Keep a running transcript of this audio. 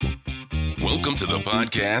Welcome to the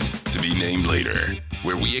podcast To Be Named Later,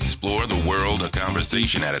 where we explore the world a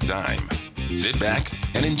conversation at a time. Sit back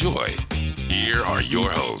and enjoy. Here are your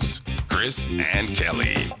hosts, Chris and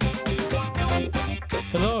Kelly.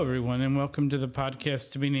 Hello, everyone, and welcome to the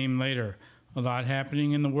podcast To Be Named Later. A lot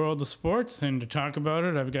happening in the world of sports, and to talk about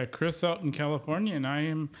it, I've got Chris out in California, and I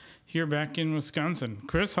am here back in Wisconsin.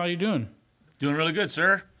 Chris, how you doing? Doing really good,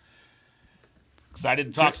 sir. Excited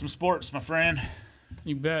to talk some sports, my friend.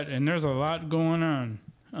 You bet. And there's a lot going on,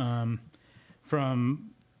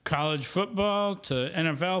 from college football to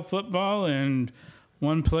NFL football, and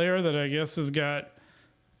one player that I guess has got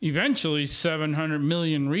eventually 700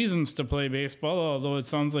 million reasons to play baseball, although it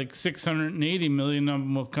sounds like 680 million of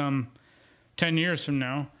them will come 10 years from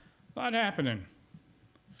now. A lot happening.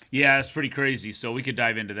 Yeah, it's pretty crazy. So we could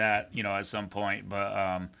dive into that, at some point.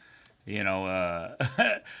 But,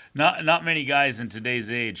 not many guys in today's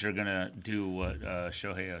age are going to do what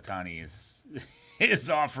Shohei Ohtani is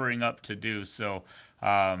offering up to do. So,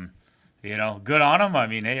 good on him. I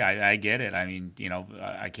mean, hey, I get it. I mean,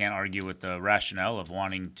 I can't argue with the rationale of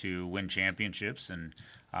wanting to win championships and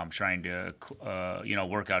trying to,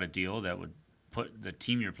 work out a deal that would put the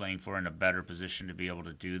team you're playing for in a better position to be able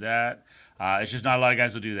to do that. It's just not a lot of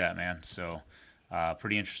guys will do that, man. So,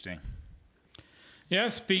 pretty interesting. Yeah,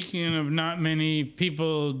 speaking of not many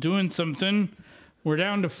people doing something, we're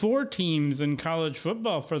down to 4 teams in college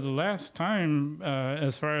football for the last time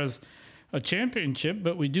as far as a championship,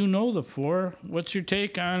 but we do know the 4. What's your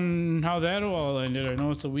take on how that all ended? I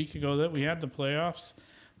know it's a week ago that we had the playoffs,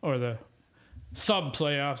 or the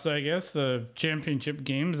sub-playoffs, I guess, the championship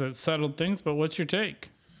games that settled things, but what's your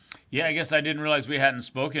take? Yeah, I guess I didn't realize we hadn't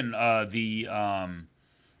spoken.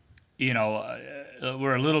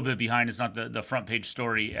 We're a little bit behind. It's not the front page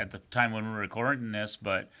story at the time when we were recording this,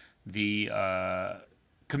 but the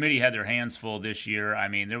committee had their hands full this year. I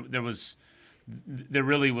mean, there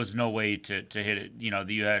really was no way to hit it.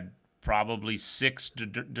 You had probably 6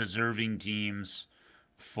 deserving teams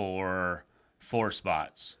for 4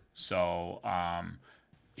 spots. So,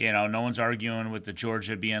 no one's arguing with the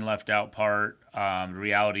Georgia being left out part. The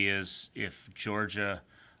reality is, if Georgia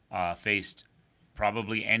faced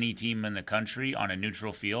probably any team in the country on a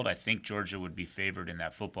neutral field, I think Georgia would be favored in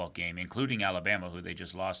that football game, including Alabama, who they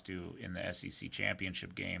just lost to in the SEC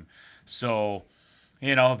championship game. So,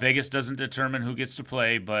 Vegas doesn't determine who gets to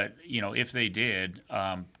play, but, if they did,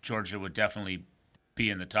 Georgia would definitely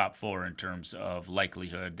be in the top 4 in terms of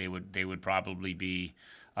likelihood. They would probably be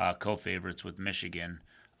co-favorites with Michigan.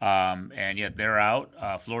 And yet they're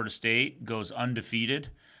out. Florida State goes undefeated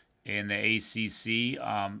in the ACC.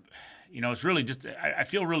 It's really just, I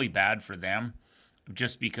feel really bad for them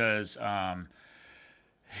just because, when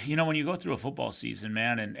you go through a football season,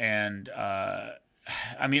 man, and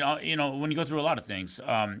when you go through a lot of things,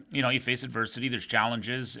 you face adversity, there's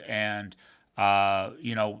challenges, and,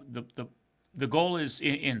 the goal is,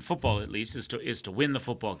 in football at least, is to win the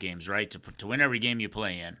football games, right? To win every game you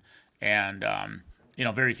play in. And,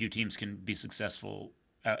 very few teams can be successful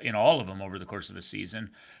in all of them over the course of a season.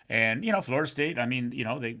 And, Florida State,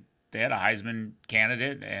 they had a Heisman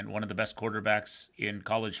candidate and one of the best quarterbacks in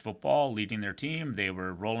college football leading their team. They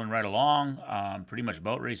were rolling right along, pretty much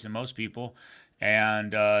boat racing most people.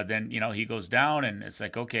 And then, he goes down, and it's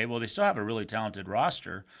like, okay, well, they still have a really talented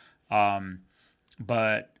roster.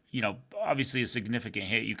 But, obviously a significant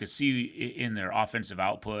hit. You could see in their offensive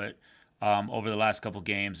output over the last couple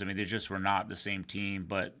games. I mean, they just were not the same team.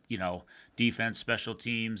 But, defense, special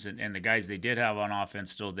teams, and the guys they did have on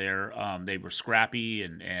offense still there, they were scrappy,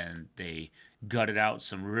 and they gutted out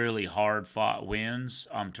some really hard-fought wins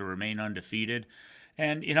to remain undefeated.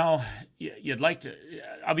 And, you'd like to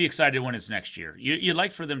 – I'll be excited when it's next year. You'd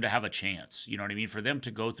like for them to have a chance, you know what I mean, for them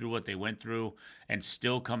to go through what they went through and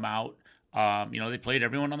still come out. They played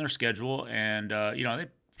everyone on their schedule, and, they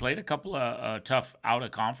played a couple of tough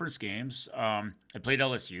out-of-conference games. They played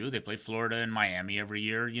LSU. They played Florida and Miami every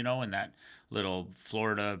year, in that little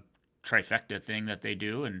Florida trifecta thing that they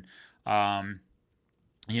do. And,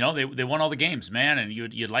 they won all the games, man, and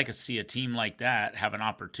you'd like to see a team like that have an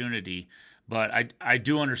opportunity. But I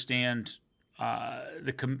do understand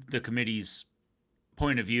the committee's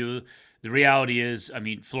point of view. The reality is,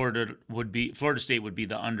 Florida State would be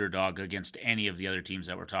the underdog against any of the other teams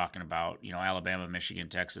that we're talking about. Alabama, Michigan,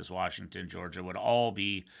 Texas, Washington, Georgia would all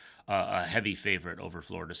be a heavy favorite over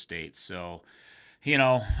Florida State. So,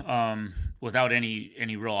 without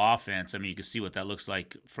any real offense, you can see what that looks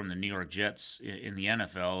like from the New York Jets in the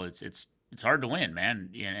NFL. It's hard to win,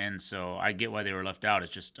 man. And so I get why they were left out.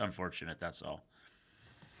 It's just unfortunate. That's all.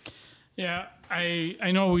 Yeah,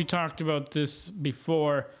 I know we talked about this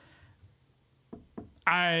before.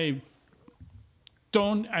 I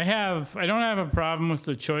don't have a problem with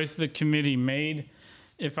the choice the committee made.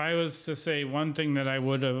 If I was to say one thing that I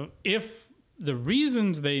would have, if the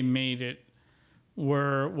reasons they made it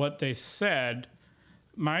were what they said,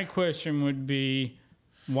 my question would be,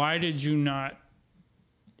 why did you not,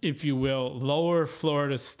 if you will, lower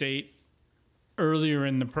Florida State earlier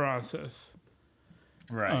in the process?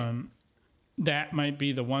 Right. That might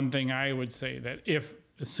be the one thing I would say, that if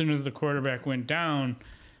as soon as the quarterback went down,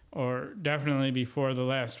 or definitely before the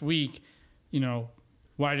last week,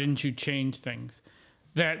 why didn't you change things?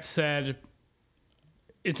 That said,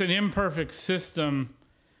 it's an imperfect system,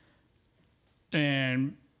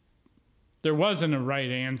 and there wasn't a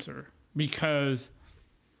right answer, because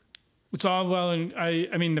it's all well, and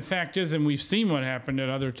I mean, the fact is, and we've seen what happened at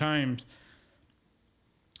other times,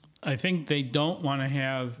 I think they don't want to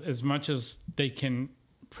have, as much as they can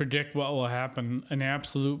predict what will happen, an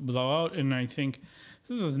absolute blowout. And I think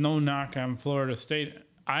this is no knock on Florida State.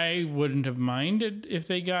 I wouldn't have minded if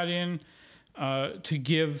they got in, to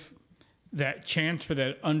give that chance for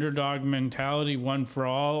that underdog mentality, one for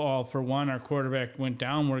all for one. Our quarterback went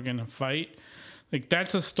down, we're going to fight. Like,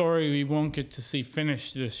 that's a story we won't get to see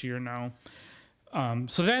finished this year now.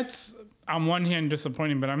 So that's, on one hand,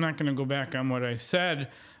 disappointing, but I'm not going to go back on what I said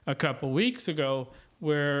a couple weeks ago,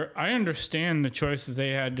 where I understand the choices they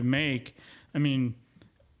had to make. I mean,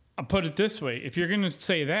 I'll put it this way. If you're going to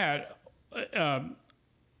say that,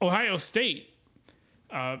 Ohio State,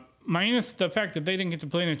 minus the fact that they didn't get to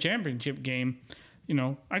play in a championship game,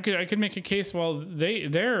 I could make a case, well,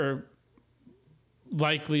 they're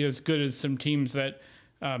likely as good as some teams that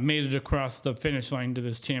made it across the finish line to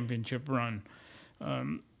this championship run.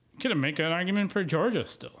 Could make an argument for Georgia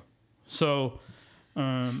still. So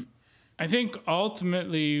I think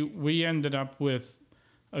ultimately we ended up with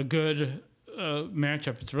a good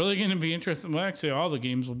matchup. It's really going to be interesting. Well, actually,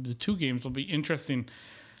 the two games will be interesting.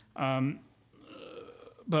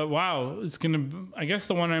 But wow, it's going to. I guess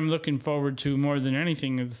the one I'm looking forward to more than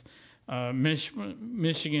anything is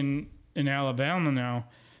Michigan and Alabama now,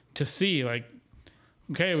 to see, like,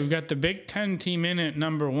 okay, we've got the Big Ten team in at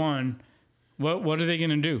number one. What are they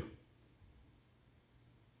going to do?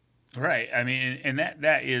 Right. I mean, and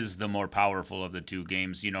that is the more powerful of the two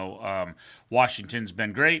games. Washington's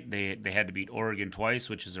been great. They had to beat Oregon twice,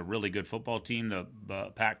 which is a really good football team. The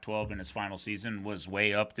Pac-12 in its final season was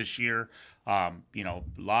way up this year. A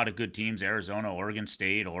lot of good teams: Arizona, Oregon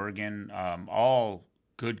State, Oregon, all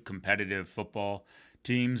good competitive football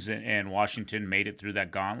teams. And Washington made it through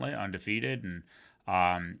that gauntlet undefeated. And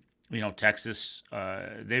Texas,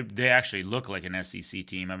 they actually look like an SEC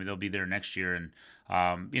team. I mean, they'll be there next year, and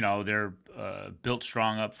they're built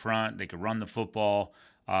strong up front. They could run the football.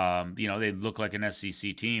 They look like an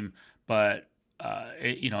SEC team, but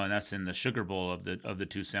and that's in the Sugar Bowl of the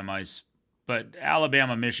two semis. But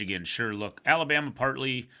Alabama, Michigan, Alabama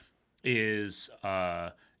partly is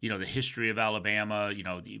the history of Alabama.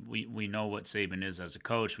 We know what Saban is as a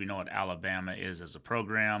coach. We know what Alabama is as a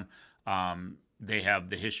program. They have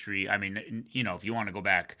the history. I mean, if you want to go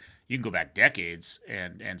back, you can go back decades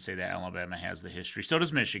and say that Alabama has the history. So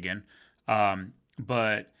does Michigan.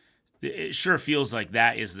 But it sure feels like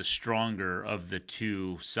that is the stronger of the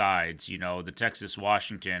two sides. The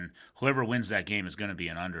Texas-Washington, whoever wins that game is going to be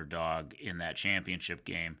an underdog in that championship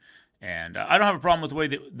game. And I don't have a problem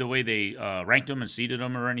with the way they ranked them and seeded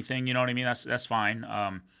them or anything. You know what I mean? That's fine.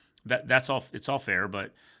 That's all. It's all fair,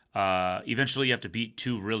 but eventually you have to beat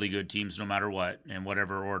two really good teams no matter what, in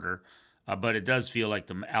whatever order. But it does feel like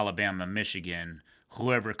the Alabama-Michigan,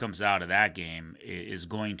 whoever comes out of that game is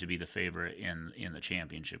going to be the favorite in the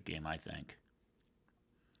championship game, I think.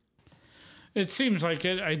 It seems like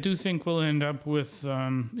it. I do think we'll end up with,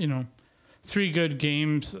 three good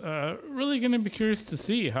games. Really going to be curious to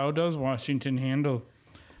see how does Washington handle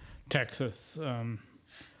Texas.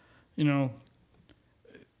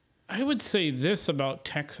 I would say this about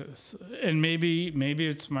Texas, and maybe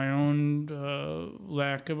it's my own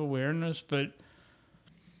lack of awareness, but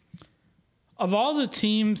of all the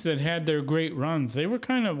teams that had their great runs, they were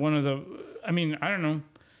kind of one of the, I don't know,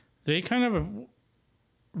 they kind of,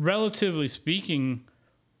 relatively speaking,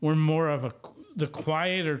 were more of the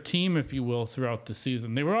quieter team, if you will, throughout the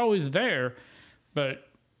season. They were always there, but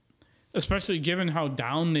especially given how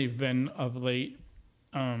down they've been of late,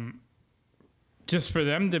 just for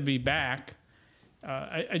them to be back,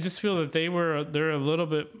 I just feel that they're a little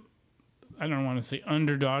bit, I don't want to say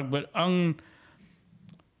underdog, but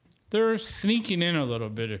they're sneaking in a little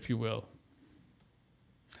bit, if you will.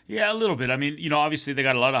 Yeah, a little bit. I mean, obviously they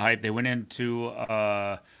got a lot of hype. They went into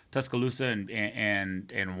Tuscaloosa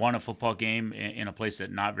and won a football game in a place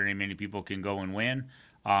that not very many people can go and win.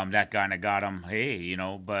 that kind of got them, hey,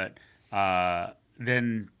 but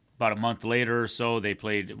then about a month later or so, they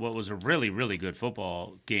played what was a really, really good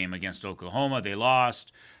football game against Oklahoma. They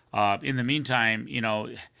lost. In the meantime,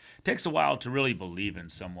 it takes a while to really believe in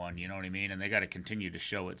someone, you know what I mean? And they got to continue to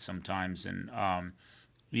show it sometimes. And,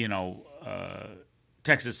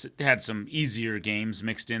 Texas had some easier games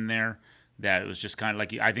mixed in there that it was just kind of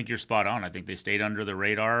like, I think you're spot on. I think they stayed under the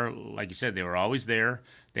radar. Like you said, they were always there.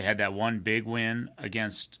 They had that one big win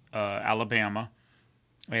against Alabama.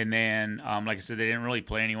 And then, like I said, they didn't really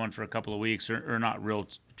play anyone for a couple of weeks or not real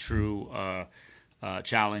true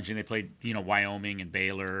challenging. They played, Wyoming and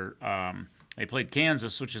Baylor. They played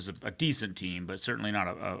Kansas, which is a decent team, but certainly not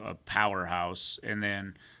a powerhouse. And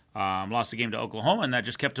then lost the game to Oklahoma, and that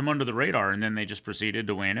just kept them under the radar. And then they just proceeded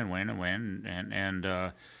to win and win and win.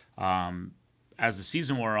 And as the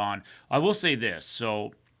season wore on, I will say this.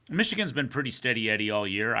 So Michigan's been pretty steady Eddie all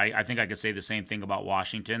year. I think I could say the same thing about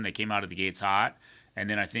Washington. They came out of the gates hot. And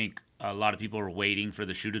then I think a lot of people were waiting for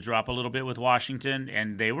the shoe to drop a little bit with Washington.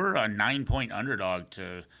 And they were a 9-point underdog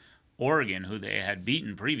to Oregon, who they had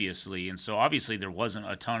beaten previously. And so obviously there wasn't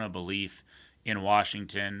a ton of belief in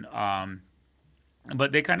Washington.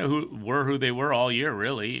 But they kind of were who they were all year,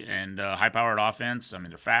 really. And high-powered offense. I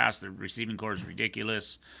mean, they're fast. Their receiving core is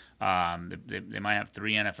ridiculous. They might have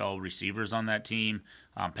 3 NFL receivers on that team.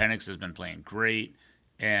 Penix has been playing great.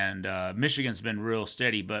 And Michigan's been real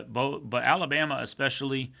steady, but Alabama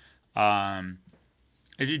especially,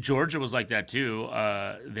 Georgia was like that too.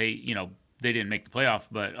 They didn't make the playoff,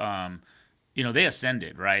 but they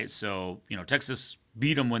ascended, right? So Texas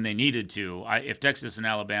beat them when they needed to. If Texas and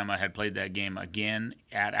Alabama had played that game again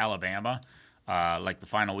at Alabama, like the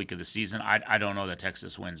final week of the season, I don't know that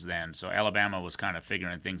Texas wins then. So Alabama was kind of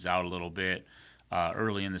figuring things out a little bit.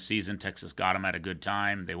 Early in the season, Texas got them at a good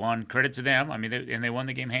time. They won. Credit to them. I mean, they won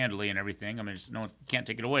the game handily and everything. I mean, no one can't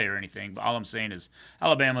take it away or anything. But all I'm saying is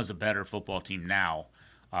Alabama's a better football team now.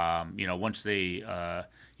 Once they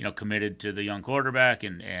committed to the young quarterback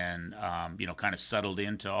and kind of settled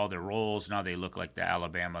into all their roles, now they look like the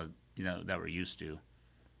Alabama that we're used to.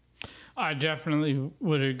 I definitely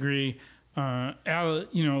would agree.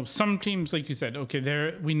 Some teams, like you said,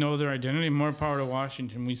 okay, we know their identity. More power to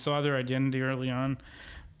Washington. We saw their identity early on,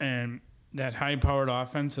 and that high-powered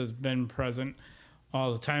offense has been present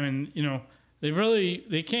all the time. And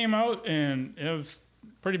they came out and it was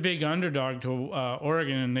pretty big underdog to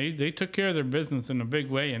Oregon, and they took care of their business in a big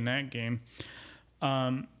way in that game.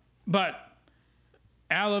 But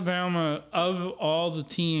Alabama, of all the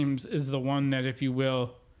teams, is the one that, if you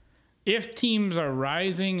will, if teams are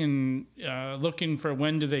rising and looking for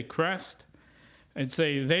when do they crest, I'd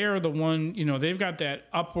say they are the one, they've got that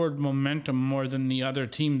upward momentum more than the other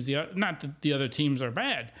teams. Not that the other teams are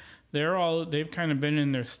bad. They've kind of been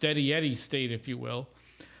in their steady Eddie state, if you will,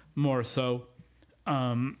 more so.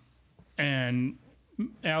 And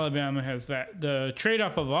Alabama has that. The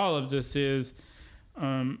trade-off of all of this is,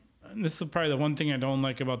 this is probably the one thing I don't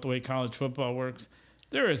like about the way college football works.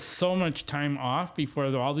 There is so much time off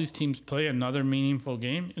before all these teams play another meaningful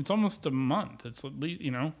game. It's almost a month. It's at least,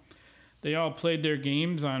 they all played their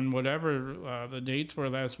games on whatever the dates were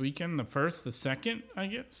last weekend, the 1st, the 2nd, I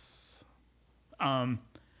guess.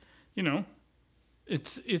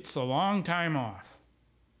 It's a long time off.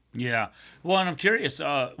 Yeah. Well, and I'm curious,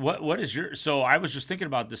 what is your, so I was just thinking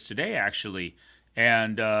about this today, actually.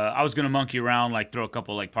 And I was going to monkey around, like throw a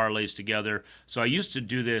couple like parlays together. So I used to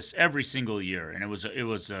do this every single year, and it was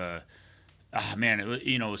it's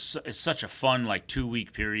such a fun like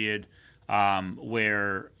 2-week period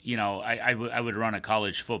where I would run a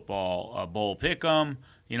college football bowl pick'em.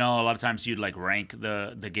 A lot of times you'd like rank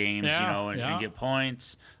the games, and get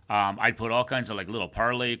points. I'd put all kinds of like little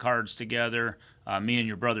parlay cards together. Me and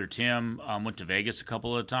your brother Tim went to Vegas a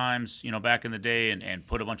couple of times, back in the day, and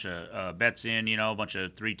put a bunch of bets in, a bunch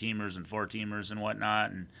of 3-teamers and 4-teamers and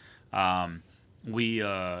whatnot. And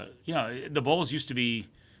the bowls used to be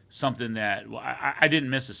something that I didn't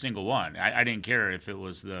miss a single one. I didn't care if it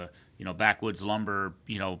was the Backwoods Lumber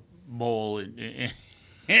bowl in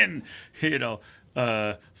Fond du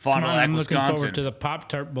Lac, I'm looking Wisconsin. forward to the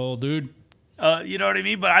Pop-Tart Bowl, dude. You know what I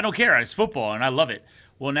mean? But I don't care. It's football, and I love it.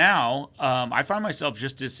 Well, now I find myself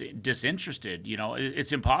just disinterested.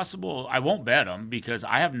 It's impossible. I won't bet them because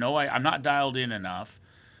I'm not dialed in enough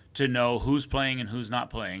to know who's playing and who's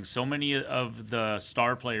not playing. So many of the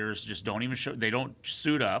star players just don't even show. They don't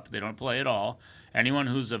suit up. They don't play at all. Anyone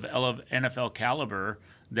who's of NFL caliber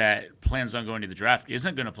that plans on going to the draft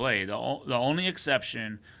isn't going to play. The only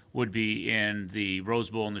exception would be in the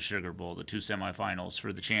Rose Bowl and the Sugar Bowl, the 2 semifinals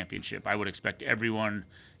for the championship. I would expect everyone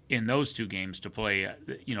in those 2 games to play,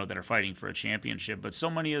 that are fighting for a championship. But so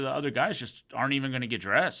many of the other guys just aren't even going to get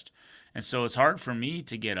dressed. And so it's hard for me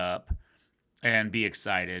to get up and be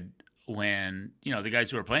excited when, the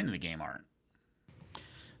guys who are playing in the game aren't.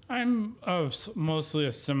 I'm of mostly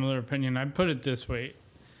a similar opinion. I put it this way.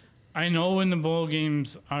 I know when the bowl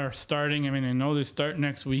games are starting. I mean, I know they start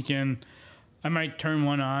next weekend. I might turn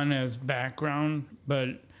one on as background, but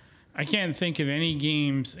I can't think of any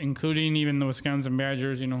games, including even the Wisconsin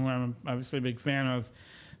Badgers, who I'm obviously a big fan of,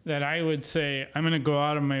 that I would say I'm going to go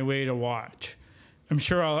out of my way to watch. I'm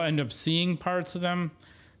sure I'll end up seeing parts of them,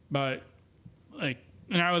 but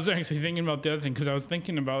and I was actually thinking about the other thing because I was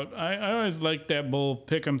thinking about, I always liked that bowl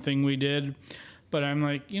pick'em thing we did, but I'm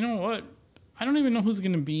like, you know what? I don't even know who's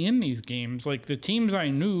going to be in these games. Like the teams I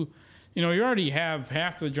knew, you already have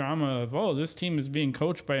half the drama of, this team is being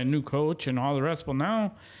coached by a new coach and all the rest. Well,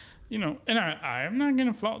 now, and I'm not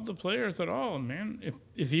going to fault the players at all, man.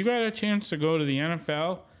 If you got a chance to go to the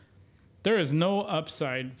NFL, there is no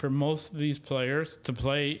upside for most of these players to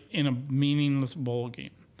play in a meaningless bowl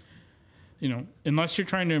game. Unless you're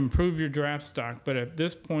trying to improve your draft stock. But at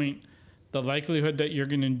this point, the likelihood that you're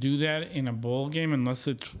going to do that in a bowl game, unless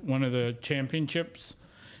it's one of the championships,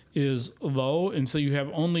 is low. And so you have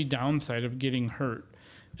only downside of getting hurt.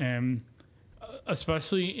 And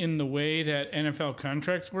especially in the way that NFL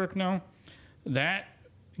contracts work now, that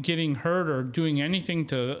getting hurt or doing anything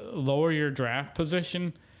to lower your draft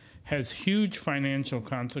position has huge financial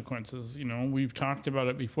consequences. We've talked about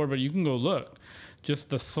it before, but you can go look.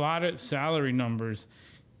 Just the slotted salary numbers,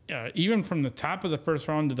 even from the top of the first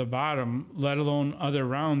round to the bottom, let alone other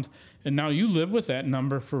rounds. And now you live with that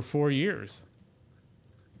number for 4 years.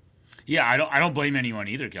 Yeah, I don't blame anyone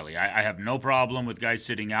either, Kelly. I have no problem with guys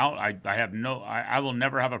sitting out. I will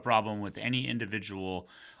never have a problem with any individual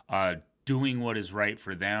doing what is right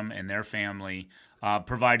for them and their family,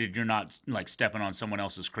 provided you're not stepping on someone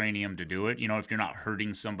else's cranium to do it. If you're not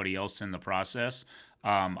hurting somebody else in the process.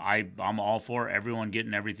 I'm all for everyone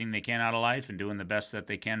getting everything they can out of life and doing the best that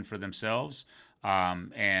they can for themselves.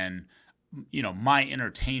 And my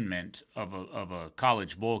entertainment of a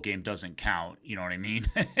college bowl game doesn't count. You know what I mean?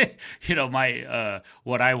 My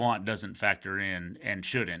what I want doesn't factor in and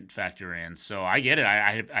shouldn't factor in. So I get it.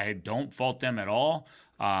 I don't fault them at all.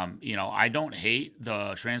 I don't hate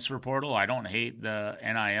the transfer portal. I don't hate the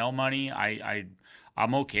NIL money.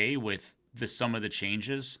 I'm okay with some of the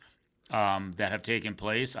changes that have taken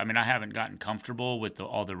place. I mean, I haven't gotten comfortable with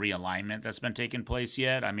all the realignment that's been taking place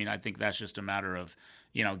yet. I mean, I think that's just a matter of,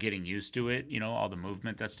 getting used to it, all the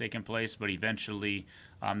movement that's taken place. But eventually,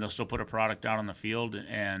 they'll still put a product out on the field.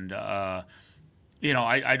 And, I don't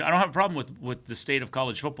have a problem with the state of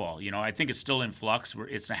college football. I think it's still in flux.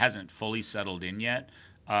 It hasn't fully settled in yet.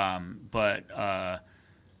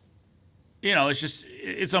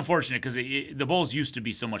 It's unfortunate because the bowls used to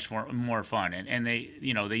be so much more fun, and they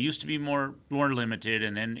used to be more limited,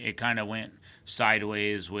 and then it kind of went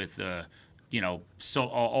sideways with so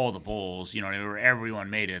all the bowls, where everyone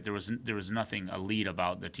made it. There was nothing elite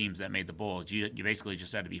about the teams that made the bowls. You basically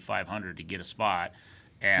just had to be 500 to get a spot,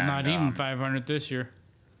 and not even 500 this year.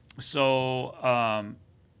 So.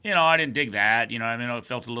 I didn't dig that. It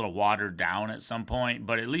felt a little watered down at some point,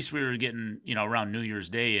 but at least we were getting, around New Year's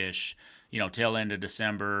Day-ish, tail end of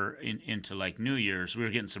December into like New Year's, we were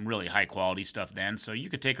getting some really high quality stuff then. So you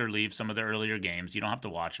could take or leave some of the earlier games. You don't have to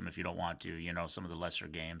watch them if you don't want to, some of the lesser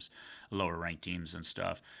games, lower ranked teams and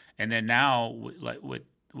stuff. And then now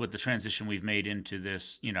with the transition we've made into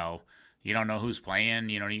this, you don't know who's playing.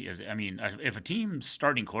 If a team's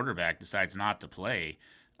starting quarterback decides not to play,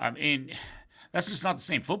 that's just not the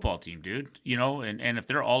same football team, dude. And if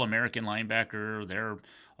they're All-American linebacker, they're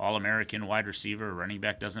All-American wide receiver, running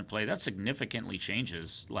back doesn't play, that significantly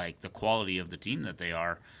changes the quality of the team that they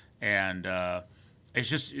are. And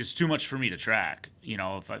it's too much for me to track.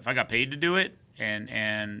 If I got paid to do it, and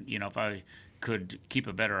if I could keep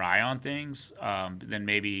a better eye on things, then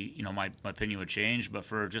maybe my opinion would change. But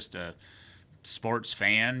for just a sports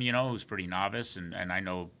fan, who's pretty novice, and I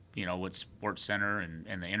know. What Sports Center and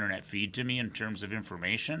the internet feed to me in terms of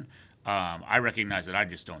information, I recognize that I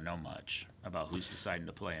just don't know much about who's deciding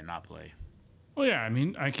to play and not play. Well, yeah,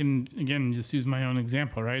 I can, again, just use my own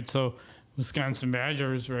example, right? So Wisconsin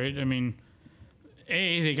Badgers, right?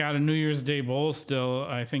 They got a New Year's Day bowl still,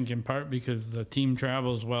 I think in part because the team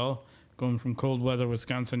travels well, going from cold weather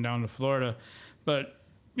Wisconsin down to Florida. But,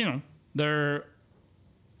 they're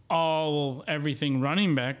everything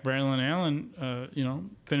running back, Braylon Allen,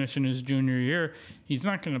 finishing his junior year, he's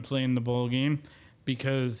not going to play in the bowl game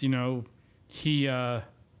because, he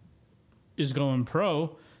is going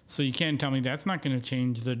pro. So you can't tell me that's not going to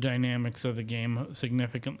change the dynamics of the game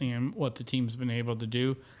significantly and what the team's been able to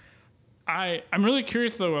do. I'm really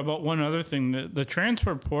curious, though, about one other thing, the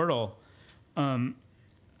transfer portal. I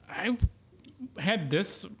had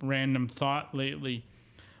this random thought lately.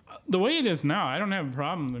 The way it is now, I don't have a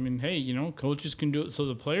problem. I mean, hey, coaches can do it, so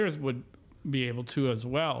the players would be able to as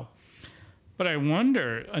well. But I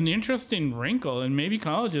wonder, an interesting wrinkle, and maybe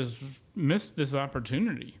colleges missed this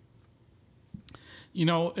opportunity.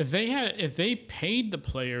 If they paid the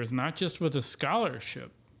players not just with a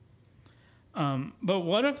scholarship, but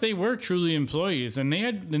what if they were truly employees and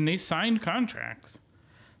they signed contracts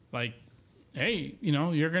like, hey,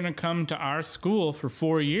 you're going to come to our school for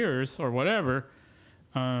 4 years or whatever.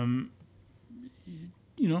 It'd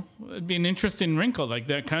be an interesting wrinkle. Like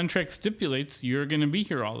that contract stipulates you're going to be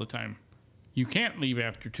here all the time. You can't leave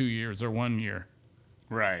after 2 years or 1 year.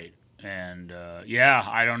 Right. And,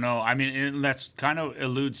 I don't know. I mean, that's kind of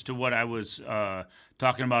alludes to what I was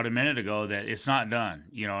talking about a minute ago, that it's not done.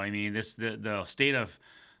 The state of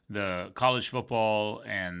the college football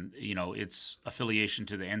and, its affiliation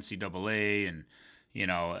to the NCAA and,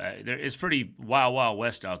 it's pretty wild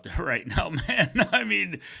west out there right now, man. I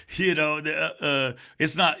mean,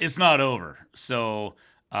 it's not over. So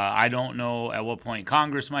I don't know at what point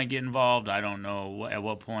Congress might get involved. I don't know at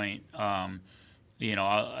what point,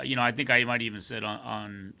 I think I might even said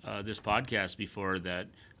on this podcast before that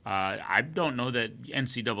I don't know that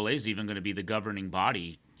NCAA is even going to be the governing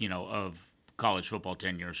body, of college football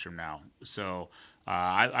 10 years from now. So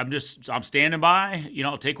I'm standing by.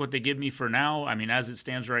 I'll take what they give me for now. I mean, as it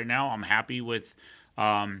stands right now, I'm happy with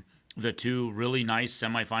the two really nice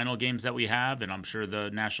semifinal games that we have, and I'm sure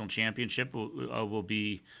the national championship will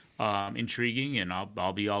be intriguing, and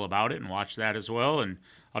I'll be all about it and watch that as well. And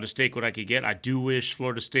I'll just take what I could get. I do wish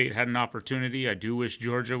Florida State had an opportunity. I do wish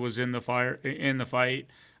Georgia was in the fight.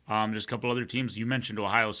 There's a couple other teams. You mentioned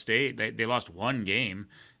Ohio State. They lost one game,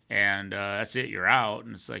 and that's it. You're out.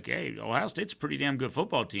 And it's like, hey, Ohio State's a pretty damn good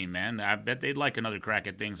football team, man. I bet they'd like another crack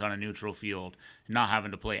at things on a neutral field, not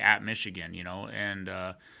having to play at Michigan, And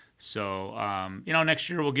next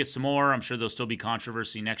year we'll get some more. I'm sure there'll still be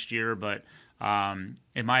controversy next year, but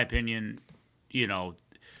in my opinion,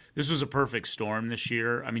 this was a perfect storm this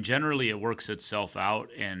year. I mean, generally it works itself out,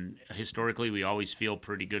 and historically we always feel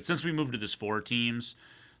pretty good. Since we moved to this 4 teams,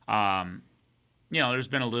 there's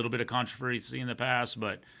been a little bit of controversy in the past,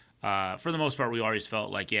 but for the most part, we always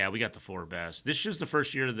felt like, yeah, we got the 4 best. This is just the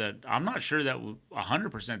first year that I'm not sure that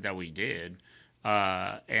 100% that we did.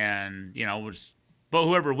 But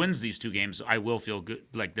whoever wins these 2 games, I will feel good,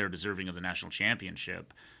 like they're deserving of the national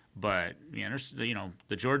championship. But the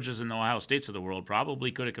Georgias and the Ohio States of the world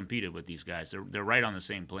probably could have competed with these guys. They're right on the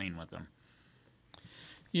same plane with them.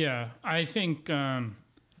 Yeah, I think I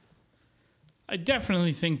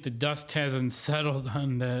definitely think the dust hasn't settled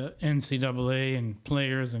on the NCAA and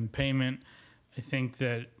players and payment. I think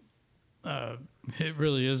that it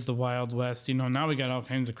really is the Wild West. Now we got all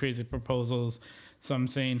kinds of crazy proposals. Some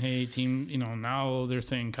saying, hey, team, now they're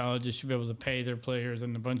saying colleges should be able to pay their players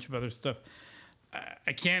and a bunch of other stuff.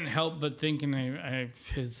 I can't help but thinking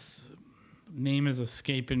his name is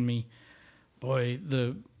escaping me. Boy,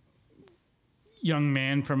 the young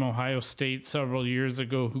man from Ohio State several years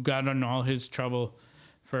ago who got in all his trouble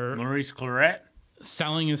for Maurice Clarett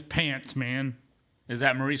selling his pants, man. Is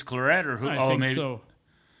that Maurice Clarett or who? I think maybe so.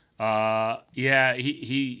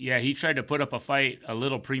 He tried to put up a fight a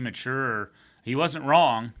little premature. He wasn't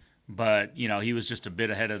wrong, but he was just a bit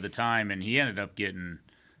ahead of the time, and he ended up getting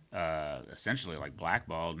essentially like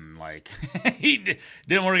blackballed, and like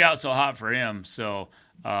didn't work out so hot for him. So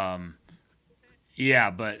and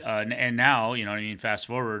now fast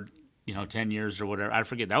forward 10 years or whatever, I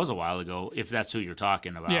forget, that was a while ago, if that's who you're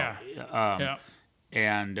talking about.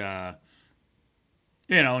 And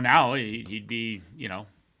now he'd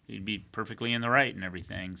be perfectly in the right and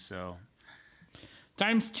everything. So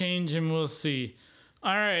times change, and we'll see.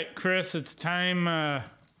 All right, Chris, it's time to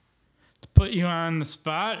put you on the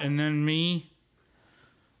spot, and then me.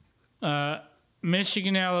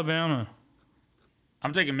 Michigan, Alabama.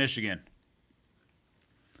 I'm taking Michigan.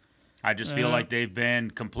 I just feel like they've been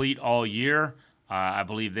complete all year. I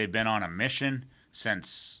believe they've been on a mission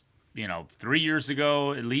since 3 years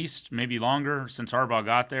ago at least, maybe longer, since Harbaugh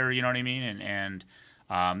got there. You know what I mean? And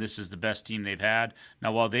this is the best team they've had.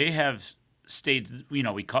 Now, while they have stayed, we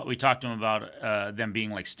talked to them about them being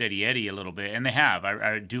like steady Eddie a little bit, and they have.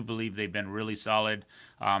 I do believe they've been really solid.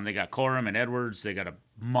 They got Corum and Edwards. They got a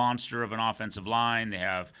monster of an offensive line. They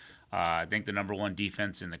have, I think, the number 1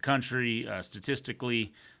 defense in the country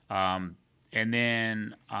statistically. And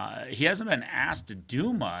then he hasn't been asked to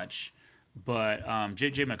do much, But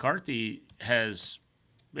J.J. McCarthy has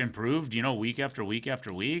improved, week after week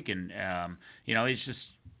after week, and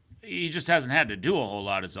he just hasn't had to do a whole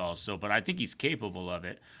lot, is all. So, but I think he's capable of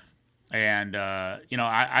it. And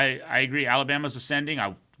I agree. Alabama's ascending.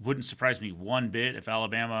 I wouldn't surprise me one bit if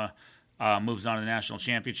Alabama moves on to the national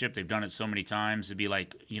championship. They've done it so many times. It'd be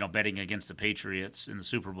like betting against the Patriots in the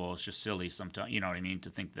Super Bowl. It's just silly sometimes. You know what I mean? To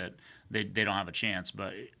think that they don't have a chance.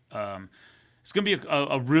 But it's going to be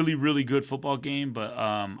a really, really good football game. But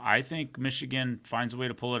I think Michigan finds a way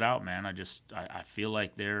to pull it out, man. I feel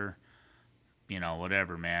like they're,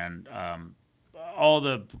 whatever, man. All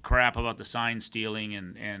the crap about the sign stealing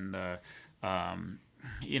and the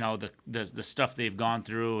stuff they've gone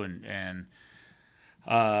through and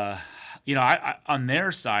I on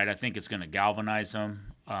their side, I think it's going to galvanize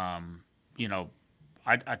them. I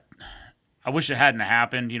wish it hadn't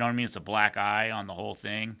happened. You know what I mean? It's a black eye on the whole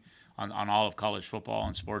thing, on all of college football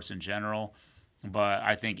and sports in general. But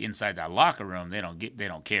I think inside that locker room, they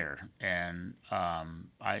don't care, and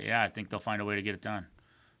I think they'll find a way to get it done.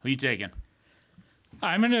 Who you taking?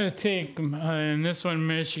 I'm going to take, in this one,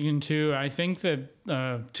 Michigan, too. I think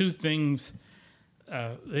that two things.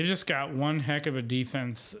 They just got one heck of a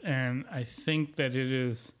defense, and I think that it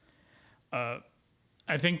is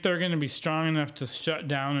I think they're going to be strong enough to shut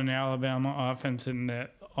down an Alabama offense in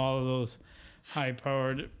that all of those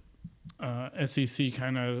high-powered SEC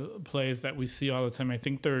kind of plays that we see all the time. I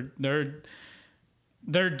think their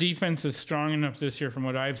defense is strong enough this year from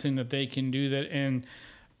what I've seen that they can do that, and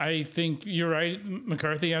I think you're right.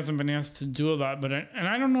 McCarthy hasn't been asked to do a lot, and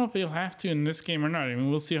I don't know if he'll have to in this game or not. I mean,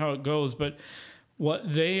 we'll see how it goes. But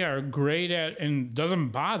what they are great at and doesn't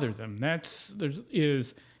bother them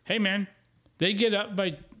is, hey man, they get up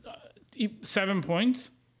by 7 points,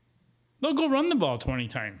 they'll go run the ball 20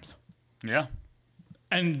 times. Yeah,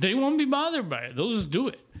 and they won't be bothered by it. They'll just do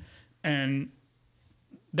it, and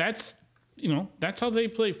that's how they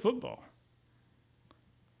play football.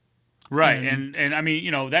 Right, and I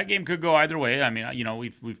mean, that game could go either way. I mean,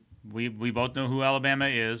 we both know who Alabama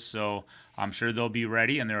is, so I'm sure they'll be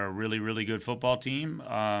ready, and they're a really, really good football team.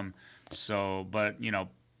 But if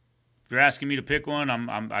you're asking me to pick one,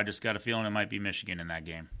 I just got a feeling it might be Michigan in that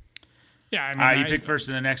game. Yeah, I mean, you pick first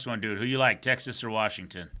in the next one, dude. Who you like, Texas or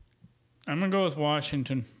Washington? I'm gonna go with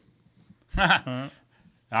Washington. I'm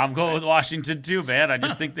going with Washington too, man. I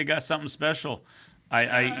just think they got something special.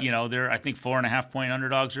 They're I think 4.5-point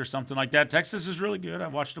underdogs or something like that. Texas is really good.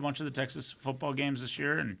 I've watched a bunch of the Texas football games this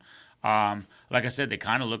year, and like I said, they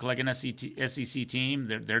kind of look like an SEC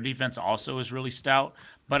team. Their defense also is really stout,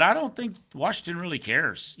 but I don't think Washington really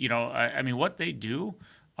cares. I mean, what they do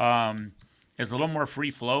is a little more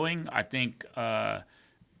free flowing. I think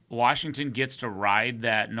Washington gets to ride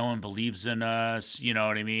that no one believes in us, you know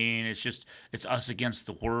what I mean? It's us against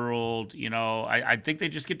the world, I think they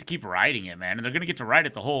just get to keep riding it, man. And they're going to get to ride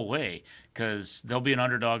it the whole way because they'll be an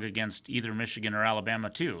underdog against either Michigan or Alabama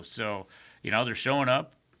too. So, they're showing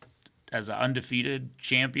up as an undefeated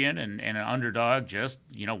champion and an underdog just,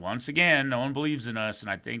 once again, no one believes in us.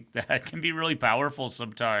 And I think that can be really powerful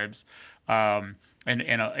sometimes and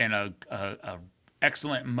a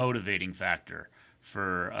excellent motivating factor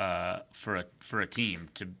for a team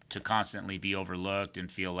to constantly be overlooked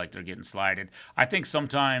and feel like they're getting slighted. I think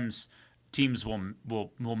sometimes teams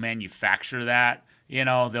will manufacture that.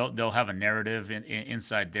 They'll have a narrative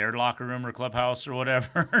inside their locker room or clubhouse or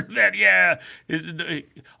whatever that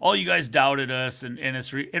all you guys doubted us, and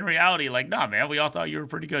it's in reality like, nah, man, we all thought you were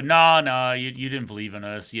pretty good. No, you didn't believe in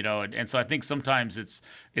us, and so I think sometimes it's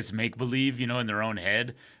make believe, in their own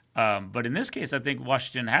head. But in this case, I think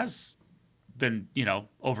Washington has been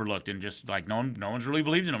overlooked and just like no one's really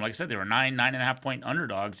believed in them. Like I said, they were 9.5-point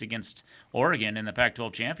underdogs against Oregon in the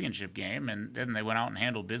Pac-12 championship game, and then they went out and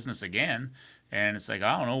handled business again. And it's like,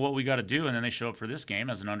 I don't know what we got to do, and then they show up for this game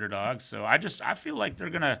as an underdog. So I feel like they're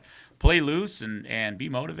gonna play loose and be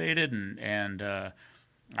motivated and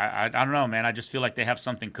I don't know, man. I just feel like they have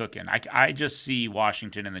something cooking. I just see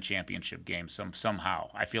Washington in the championship game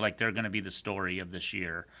somehow. I feel like they're gonna be the story of this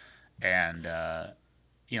year, and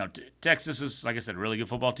Texas is, like I said, a really good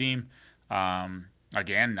football team.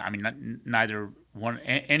 Again, I mean,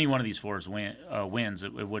 any one of these fours wins.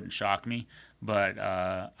 It wouldn't shock me, but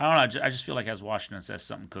I don't know. I just feel like as Washington says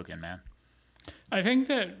something cooking, man. I think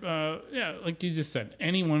that like you just said,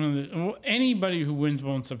 anybody who wins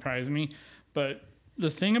won't surprise me. But the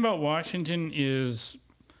thing about Washington is,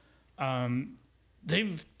 they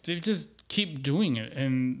just keep doing it,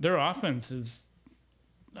 and their offense is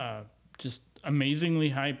just amazingly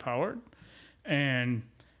high powered, and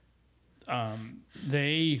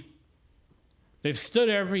they've stood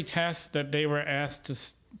every test that they were asked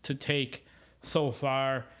to take so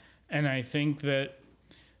far. And I think that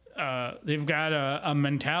they've got a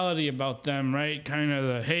mentality about them, right? Kind of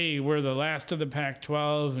the, hey, we're the last of the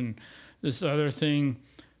Pac-12 and this other thing.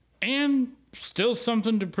 And still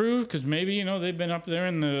something to prove, because maybe, you know, they've been up there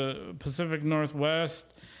in the Pacific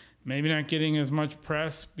Northwest, maybe not getting as much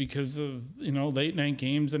press because of, you know, late night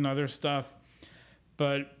games and other stuff.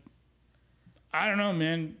 But I don't know,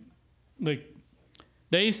 man. Like,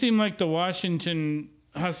 they seem like the Washington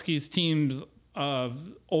Huskies teams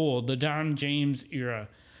of old, the Don James era,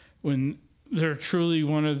 when they're truly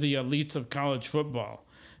one of the elites of college football.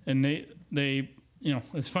 And they you know,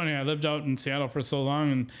 it's funny, I lived out in Seattle for so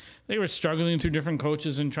long, and they were struggling through different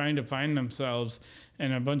coaches and trying to find themselves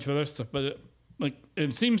and a bunch of other stuff. But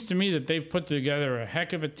it seems to me that they've put together a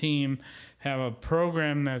heck of a team, have a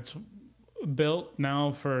program that's built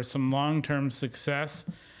now for some long-term success.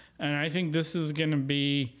 And I think this is going to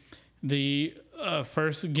be the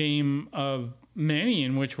first game of many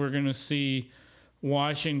in which we're going to see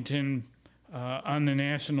Washington on the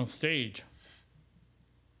national stage.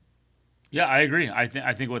 Yeah, I agree. I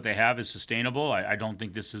think what they have is sustainable. I don't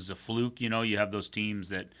think this is a fluke. You know, you have those teams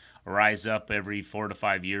that rise up every 4 to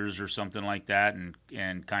 5 years or something like that,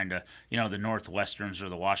 and kind of, you know, the Northwesterns or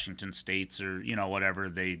the Washington States or, you know, whatever.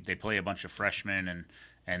 They play a bunch of freshmen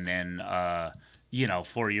and then you know,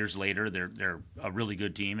 4 years later they're a really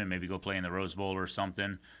good team and maybe go play in the Rose Bowl or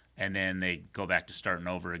something, and then they go back to starting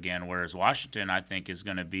over again. Whereas Washington, I think, is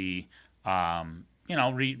going to be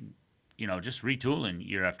just retooling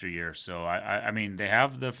year after year. So, I mean, they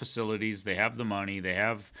have the facilities, they have the money, they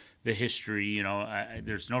have the history. You know,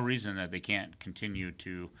 there's no reason that they can't continue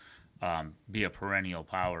to be a perennial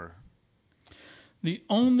power. The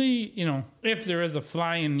only, you know, if there is a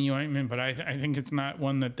fly in the ointment, but I think it's not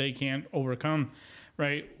one that they can't overcome,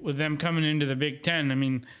 right? With them coming into the Big Ten, I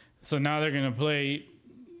mean, so now they're going to play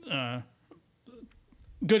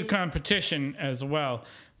good competition as well.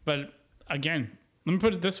 But again, let me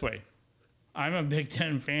put it this way. I'm a Big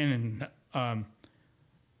Ten fan, and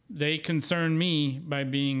they concern me by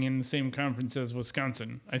being in the same conference as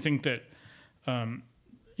Wisconsin. I think that,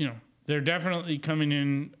 they're definitely coming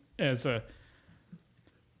in as a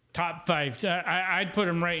top 5. I'd put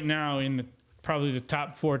them right now in probably the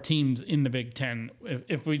top 4 teams in the Big Ten.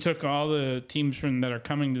 If we took all the teams that are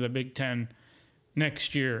coming to the Big Ten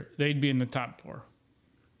next year, they'd be in the top 4.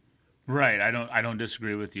 Right, I don't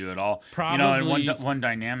disagree with you at all. Probably. You know, and one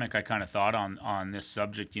dynamic I kind of thought on this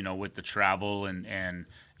subject, you know, with the travel and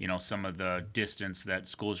you know, some of the distance that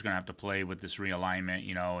schools are going to have to play with this realignment,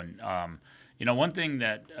 you know, and one thing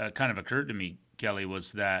that kind of occurred to me, Kelly,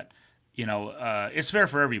 was that, you know, it's fair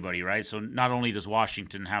for everybody, right? So not only does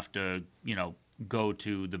Washington have to, you know, go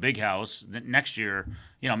to the Big House next year,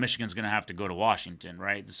 you know, Michigan's going to have to go to Washington,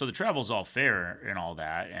 right? So the travel's all fair and all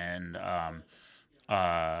that, and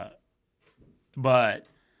but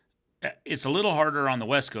it's a little harder on the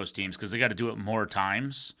West Coast teams because they got to do it more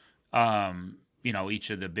times. You know, each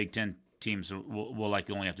of the Big Ten teams will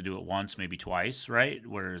likely only have to do it once, maybe twice, right?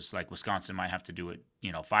 Whereas like Wisconsin might have to do it,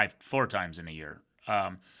 you know, 4 times in a year.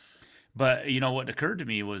 But you know what occurred to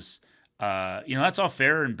me was, you know, that's all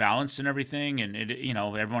fair and balanced and everything, and it, you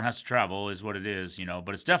know, everyone has to travel is what it is, you know.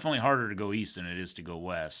 But it's definitely harder to go east than it is to go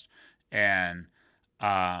west, and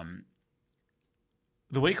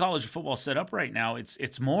the way college football is set up right now,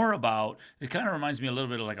 it's more about, it kind of reminds me a little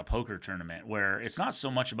bit of like a poker tournament, where it's not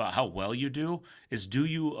so much about how well you do, is do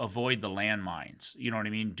you avoid the landmines? You know what I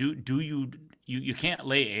mean? Do you can't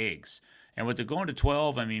lay eggs. And with the going to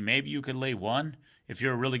 12, I mean, maybe you could lay 1. If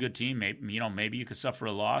you're a really good team, maybe you could suffer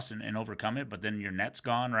a loss and overcome it, but then your net's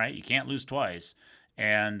gone, right? You can't lose twice.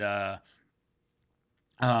 And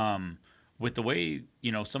with the way,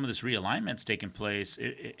 you know, some of this realignment's taking place,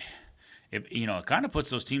 it you know, it kind of puts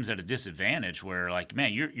those teams at a disadvantage where, like,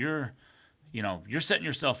 man, you're setting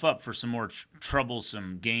yourself up for some more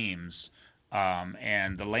troublesome games,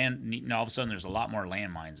 and all of a sudden there's a lot more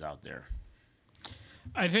landmines out there.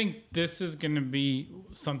 I think this is going to be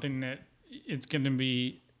something that it's going to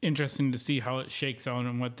be interesting to see how it shakes out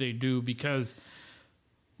and what they do, because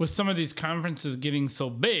with some of these conferences getting so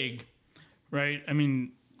big, right? I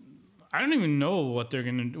mean, I don't even know what they're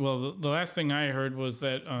going to do. Well, the last thing I heard was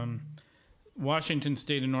that Washington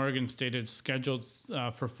State and Oregon State is scheduled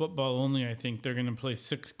for football only. I think they're going to play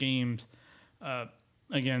 6 games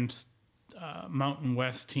against Mountain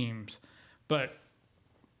West teams. But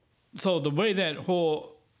so the way that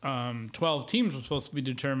whole 12 teams was supposed to be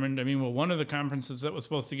determined, I mean, well, one of the conferences that was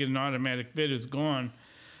supposed to get an automatic bid is gone.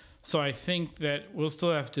 So I think that we'll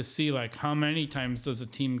still have to see, like, how many times does a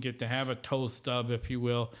team get to have a toe stub, if you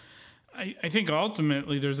will. I think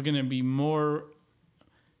ultimately there's going to be more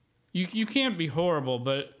you can't be horrible,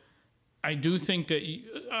 but I do think that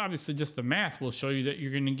obviously just the math will show you that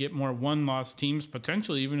you're going to get more one-loss teams,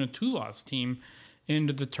 potentially even a two-loss team,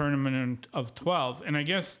 into the tournament of 12. And I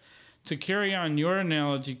guess to carry on your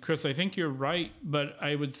analogy, Chris, I think you're right, but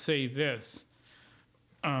I would say this.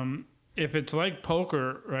 If it's like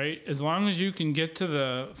poker, right, as long as you can get to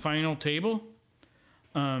the final table,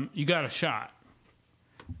 you got a shot.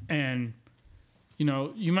 And,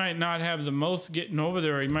 you might not have the most getting over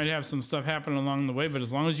there, or you might have some stuff happen along the way, but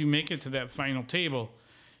as long as you make it to that final table,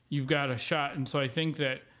 you've got a shot. And so I think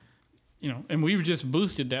that, and we've just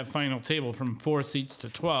boosted that final table from 4 seats to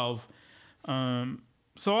 12.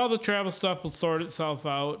 So all the travel stuff will sort itself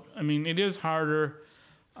out. I mean, it is harder.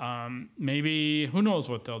 Maybe, who knows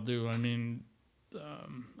what they'll do. I mean,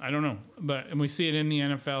 I don't know. And we see it in the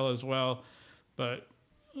NFL as well. But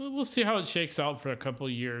we'll see how it shakes out for a couple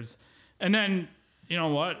of years. And then, you know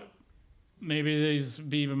what? Maybe there's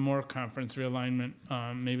be even more conference realignment.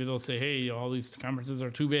 Maybe they'll say, hey, all these conferences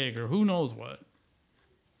are too big, or who knows what.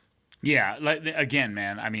 Yeah, again,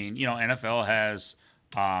 man, I mean, NFL has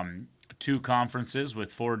 2 conferences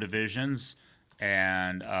with 4 divisions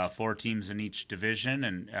and 4 teams in each division.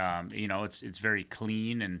 And, it's very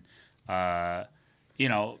clean. And, I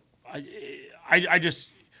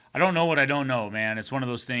don't know what I don't know, man. It's one of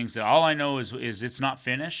those things that all I know is it's not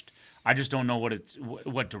finished. I just don't know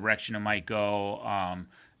what direction it might go.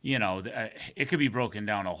 It could be broken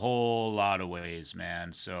down a whole lot of ways,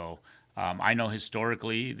 man. So I know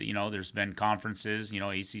historically, there's been conferences,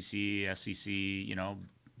 ACC, SEC,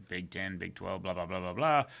 Big 10, Big 12, blah, blah, blah, blah,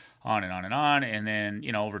 blah, on and on and on. And then,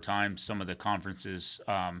 over time, some of the conferences,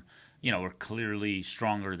 were clearly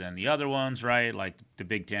stronger than the other ones, right? Like the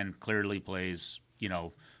Big 10 clearly plays,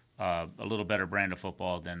 a little better brand of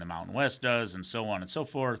football than the Mountain West does, and so on and so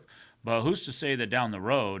forth. But who's to say that down the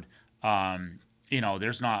road,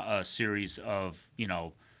 there's not a series of,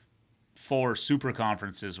 4 super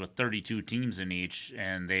conferences with 32 teams in each,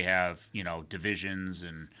 and they have, divisions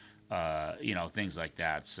and, things like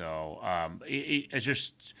that. So it's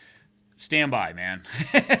just stand by, man.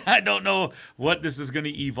 I don't know what this is going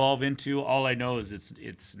to evolve into. All I know is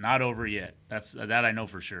it's not over yet. That I know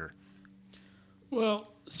for sure.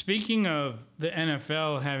 Well, speaking of the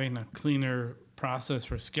NFL having a cleaner process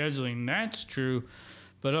for scheduling, that's true.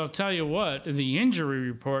 But I'll tell you what, the injury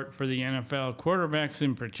report for the NFL, quarterbacks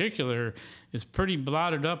in particular, is pretty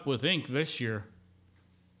blotted up with ink this year.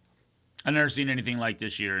 I've never seen anything like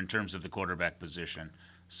this year in terms of the quarterback position.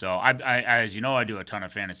 So, I as you know, I do a ton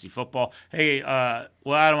of fantasy football. Hey, I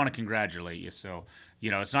don't want to congratulate you. So,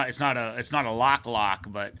 it's not a lock,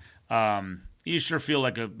 but you sure feel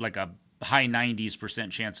like a high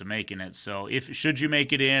 90% chance of making it. So should you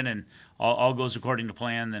make it in and all goes according to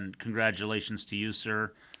plan, then congratulations to you,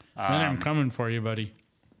 sir. Then I'm coming for you, buddy.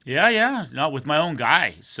 Yeah. Not with my own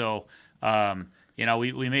guy. So,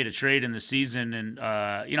 we made a trade in the season, and,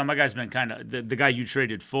 my guy's been kind of the guy you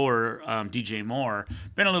traded for, DJ Moore,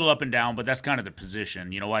 been a little up and down, but that's kind of the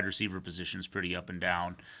position. Wide receiver position is pretty up and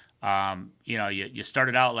down. You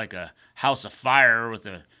started out like a house of fire with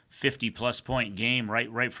a 50-plus point game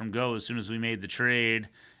right from go as soon as we made the trade.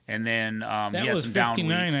 And then that was some 59,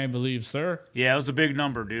 down weeks. I believe, sir. Yeah, it was a big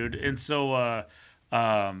number, dude. And so,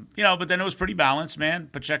 but then it was pretty balanced, man.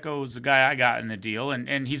 Pacheco was the guy I got in the deal,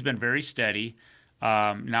 and he's been very steady.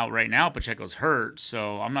 Right now, Pacheco's hurt,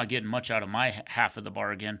 so I'm not getting much out of my half of the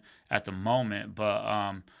bargain at the moment.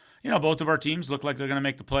 But, both of our teams look like they're going to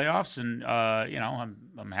make the playoffs, and,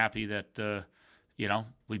 I'm happy that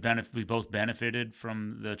we both benefited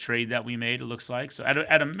from the trade that we made, it looks like. So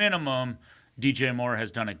at a minimum, DJ Moore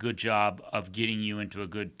has done a good job of getting you into a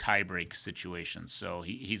good tiebreak situation. So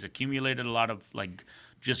he's accumulated a lot of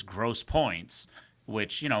just gross points,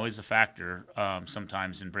 which, is a factor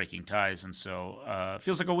sometimes in breaking ties. And so it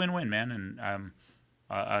feels like a win-win, man. And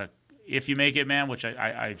if you make it, man, which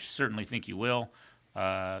I certainly think you will,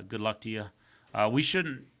 good luck to you. We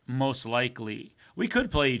shouldn't most likely – we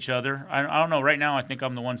could play each other. I don't know. Right now I think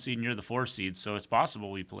I'm the 1 seed and you're the 4 seed, so it's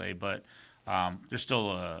possible we play. But there's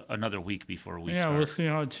still another week before we start. Yeah, we'll see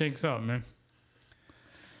how it shakes out, man.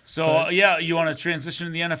 So, you want to transition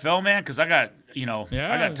to the NFL, man? Because I got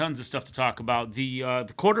tons of stuff to talk about. The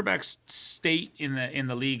quarterback state in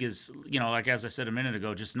the league is, like as I said a minute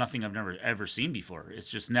ago, just nothing I've never ever seen before. It's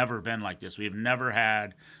just never been like this. We have never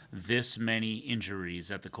had this many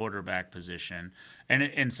injuries at the quarterback position,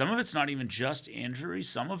 and some of it's not even just injuries.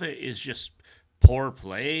 Some of it is just poor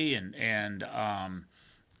play and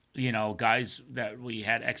guys that we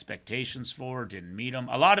had expectations for didn't meet them.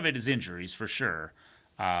 A lot of it is injuries for sure.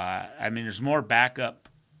 There's more backup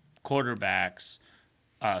quarterbacks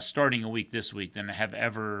starting a week this week than have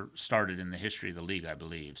ever started in the history of the league, I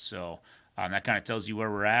believe. So that kind of tells you where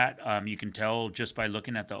we're at. You can tell just by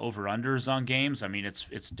looking at the over-unders on games. I mean,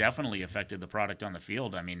 it's definitely affected the product on the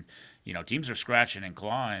field. I mean, teams are scratching and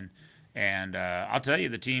clawing. And I'll tell you,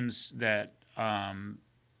 the teams that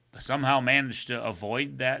somehow managed to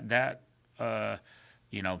avoid that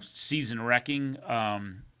season-wrecking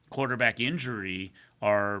quarterback injury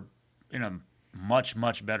are in a much,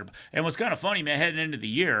 much better. And what's kind of funny, man, heading into the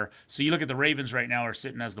year, so you look at the Ravens right now are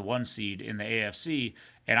sitting as the 1 seed in the AFC,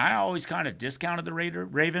 and I always kind of discounted the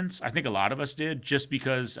Ravens. I think a lot of us did, just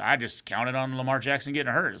because I just counted on Lamar Jackson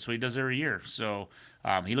getting hurt. That's what he does every year. So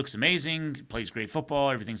he looks amazing, plays great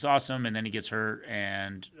football, everything's awesome, and then he gets hurt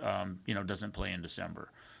and doesn't play in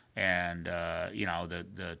December. And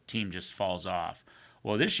the team just falls off.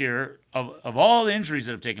 Well, this year, of all the injuries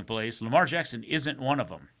that have taken place, Lamar Jackson isn't one of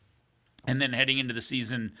them. And then heading into the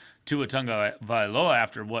season, Tua Tagovailoa,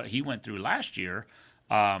 after what he went through last year,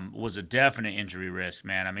 was a definite injury risk,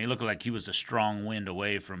 man. I mean, it looked like he was a strong wind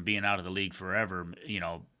away from being out of the league forever,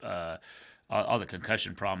 all the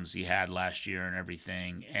concussion problems he had last year and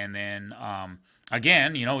everything. And then,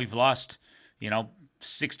 again, we've lost,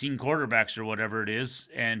 16 quarterbacks or whatever it is,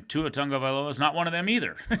 and Tua Tagovailoa is not one of them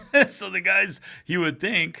either. So the guys you would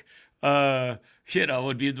think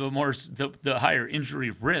would be the higher injury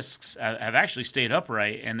risks have actually stayed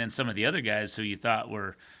upright, and then some of the other guys who you thought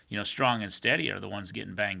were strong and steady are the ones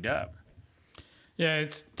getting banged up. Yeah,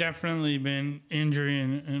 it's definitely been injury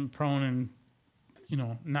and prone, and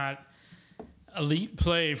not elite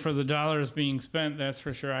play for the dollars being spent. That's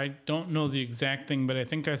for sure. I don't know the exact thing, but I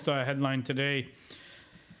think I saw a headline today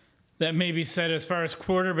that maybe said, as far as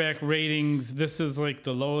quarterback ratings, this is like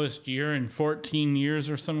the lowest year in 14 years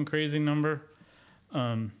or some crazy number.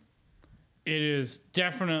 It is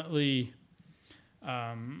definitely,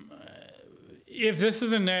 if this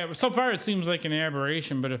is so far it seems like an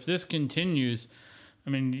aberration, but if this continues, I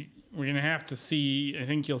mean, we're going to have to see, I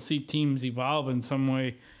think you'll see teams evolve in some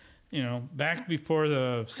way. Back before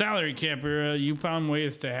the salary cap era, you found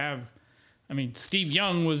ways to have, Steve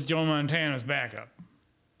Young was Joe Montana's backup.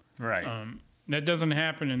 Right. That doesn't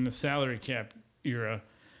happen in the salary cap era.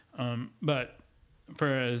 But for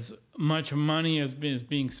as much money as is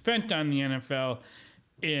being spent on the NFL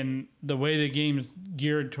in the way the game's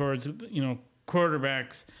geared towards,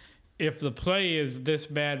 quarterbacks, if the play is this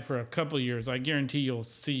bad for a couple of years, I guarantee you'll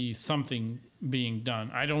see something being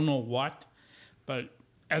done. I don't know what, but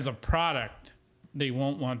as a product, they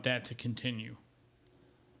won't want that to continue.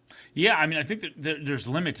 Yeah, I think that there's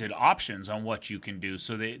limited options on what you can do.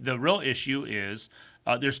 So the real issue is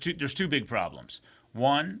there's two big problems.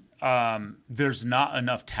 One, there's not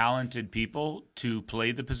enough talented people to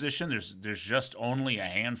play the position. There's just only a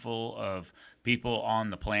handful of people on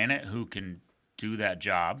the planet who can do that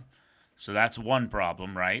job. So that's one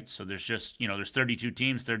problem, right? So there's just, there's 32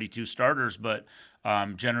 teams, 32 starters, but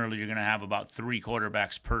generally you're going to have about 3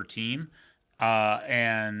 quarterbacks per team.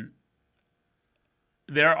 And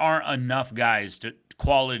there aren't enough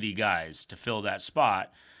quality guys to fill that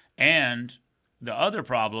spot. And the other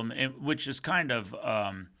problem, which is kind of,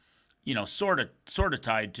 sort of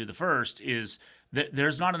tied to the first, is that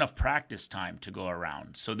there's not enough practice time to go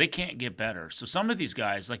around. So they can't get better. So some of these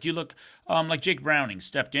guys, like you look, like Jake Browning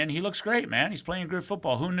stepped in. He looks great, man. He's playing good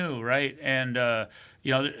football. Who knew, right? And,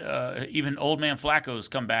 even old man Flacco's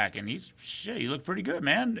come back, and he looked pretty good,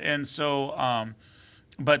 man. And so,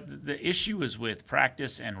 but the issue is with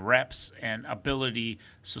practice and reps and ability.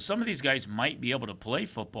 So some of these guys might be able to play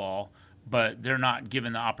football, but they're not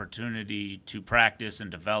given the opportunity to practice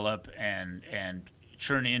and develop and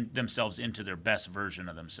churn themselves into their best version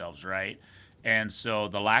of themselves, right? And so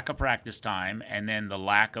the lack of practice time and then the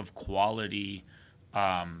lack of quality,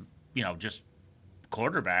 just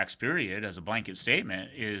quarterbacks, period, as a blanket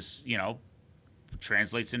statement, is,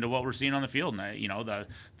 translates into what we're seeing on the field. And,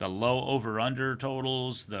 the low over-under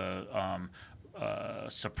totals, the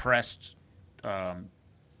suppressed,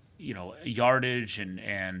 yardage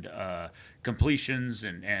and completions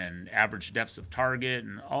and average depths of target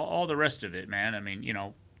and all the rest of it, man.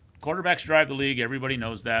 Quarterbacks drive the league. Everybody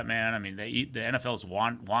knows that, man. The NFL's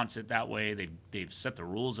wants it that way. They've set the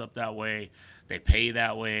rules up that way. They pay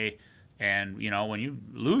that way. And, when you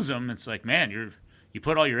lose them, it's like, man, you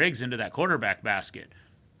put all your eggs into that quarterback basket.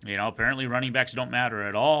 Apparently running backs don't matter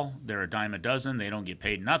at all. They're a dime a dozen. They don't get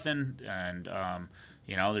paid nothing. And,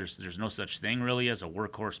 there's no such thing really as a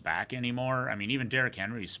workhorse back anymore. Even Derrick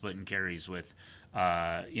Henry's splitting carries with,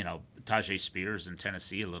 Tajay Spears in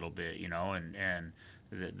Tennessee a little bit, and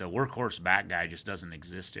the workhorse back guy just doesn't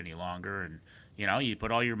exist any longer. And, you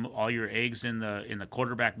put all your eggs in the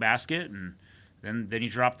quarterback basket, and then you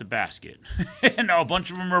drop the basket, and now a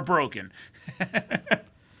bunch of them are broken.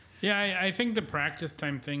 Yeah, I think the practice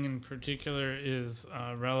time thing in particular is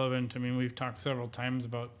relevant. I mean, we've talked several times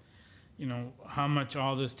about, how much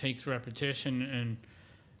all this takes repetition and,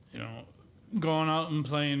 going out and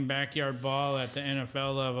playing backyard ball at the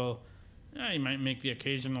NFL level. Yeah, you might make the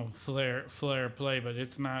occasional flare play, but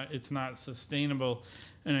it's not sustainable.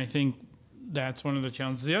 And I think that's one of the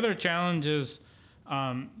challenges. The other challenge is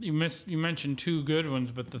you mentioned two good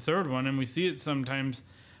ones, but the third one, and we see it sometimes,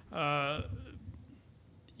 if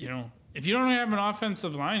you don't have an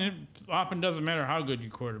offensive line, it often doesn't matter how good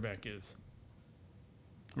your quarterback is.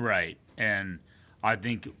 Right. And I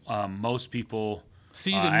think most people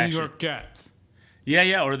see the New York Jets.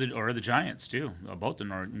 Yeah, or the Giants too. Both the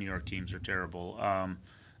New York teams are terrible. I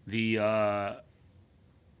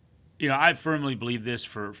firmly believe this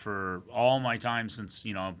for all my time since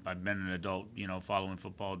I've been an adult. Following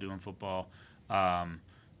football, doing football. The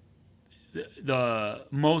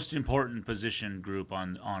most important position group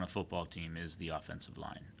on a football team is the offensive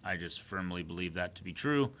line. I just firmly believe that to be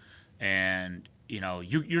true, and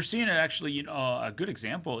you're seeing it actually. A good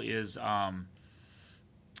example is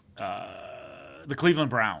the Cleveland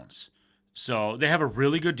Browns. So they have a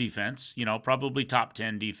really good defense, probably top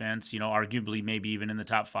 10 defense, arguably maybe even in the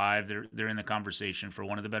top 5. They're in the conversation for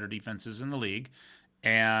one of the better defenses in the league.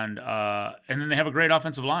 And then they have a great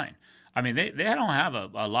offensive line. I mean, they don't have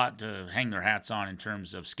a lot to hang their hats on in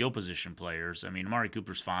terms of skill position players. I mean, Amari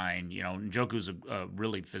Cooper's fine. Njoku's a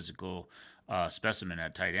really physical specimen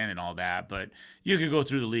at tight end and all that. But you could go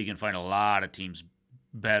through the league and find a lot of teams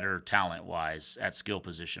better talent-wise at skill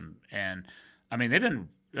position. And, I mean,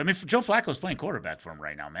 Joe Flacco's playing quarterback for him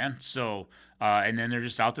right now, man. So, and then they're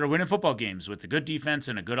just out there winning football games with a good defense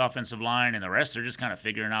and a good offensive line, and the rest they're just kind of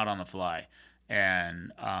figuring out on the fly.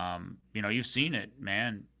 And, you've seen it,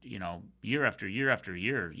 man, year after year after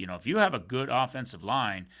year. If you have a good offensive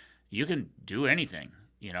line, you can do anything,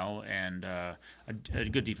 and a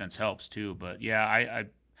good defense helps too. But, yeah,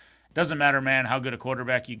 it doesn't matter, man, how good a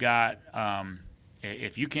quarterback you got.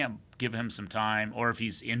 If you can't give him some time, or if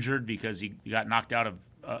he's injured because he got knocked out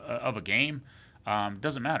of a game,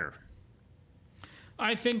 doesn't matter.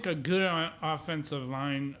 I think a good offensive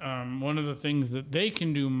line, one of the things that they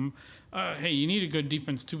can do, hey, you need a good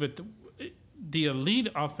defense too, but the elite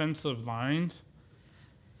offensive lines,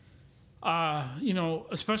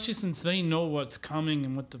 especially since they know what's coming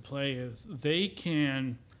and what the play is, they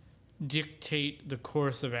can dictate the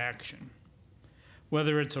course of action.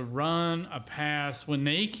 Whether it's a run, a pass, when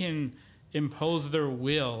they can impose their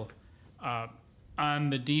will on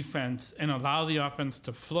the defense and allow the offense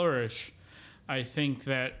to flourish, I think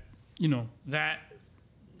that, that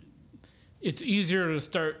it's easier to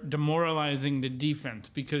start demoralizing the defense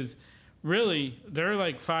because really they're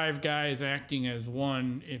like 5 guys acting as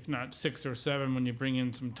one, if not 6 or 7 when you bring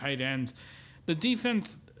in some tight ends. The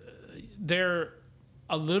defense, they're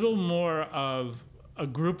a little more of a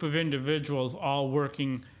group of individuals all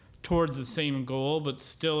working towards the same goal, but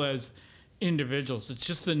still as individuals. It's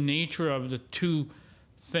just the nature of the two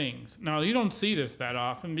things. Now, you don't see this that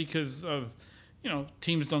often because of,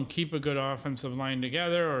 teams don't keep a good offensive line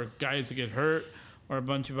together or guys get hurt or a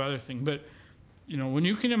bunch of other things. But, when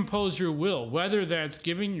you can impose your will, whether that's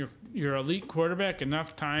giving your elite quarterback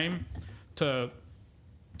enough time to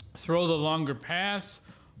throw the longer pass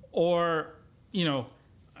or,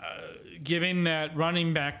 giving that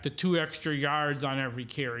running back the 2 extra yards on every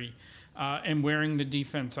carry and wearing the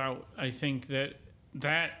defense out, I think that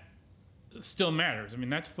still matters. I mean,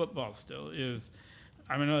 that's football still is.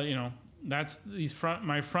 I mean, that's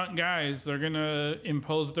my front guys. They're going to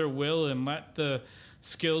impose their will and let the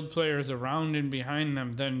skilled players around and behind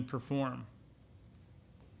them then perform.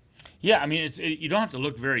 Yeah, I mean, you don't have to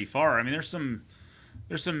look very far. I mean, there's some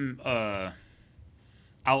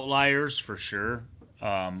outliers for sure. So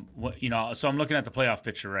I'm looking at the playoff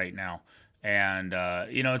picture right now, and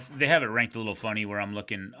they have it ranked a little funny where I'm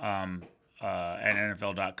looking at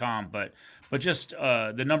NFL.com, but just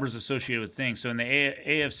the numbers associated with things. So in the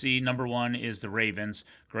AFC, number 1 is the Ravens,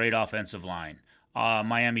 great offensive line.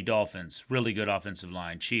 Miami Dolphins, really good offensive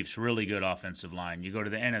line. Chiefs, really good offensive line. You go to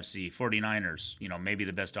the NFC, 49ers, maybe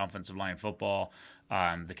the best offensive line in football.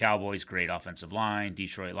 The Cowboys, great offensive line.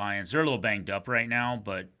 Detroit Lions, they're a little banged up right now,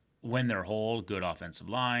 but when they're whole, good offensive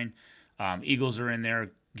line. Eagles are in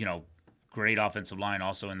there, great offensive line,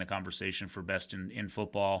 also in the conversation for best in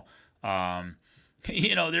football. The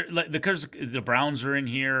Browns are in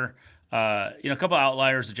here. A couple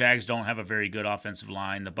outliers. The Jags don't have a very good offensive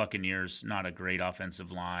line. The Buccaneers, not a great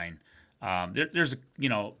offensive line. There's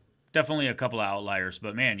definitely a couple of outliers.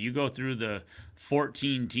 But man, you go through the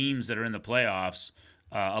 14 teams that are in the playoffs.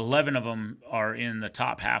 11 of them are in the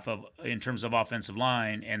top half of in terms of offensive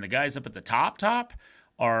line, and the guys up at the top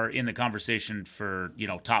are in the conversation for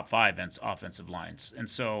top 5 offensive lines. And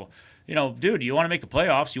so, dude, you want to make the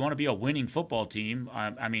playoffs, you want to be a winning football team.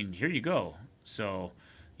 I mean, here you go. So,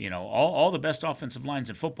 all the best offensive lines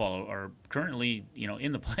in football are currently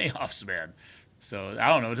in the playoffs, man. So I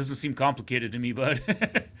don't know. It doesn't seem complicated to me, bud.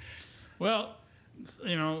 Well,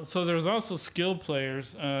 so there's also skill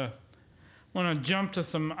players. Want to jump to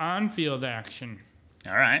some on-field action.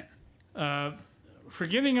 All right.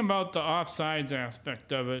 Forgetting about the offsides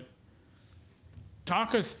aspect of it,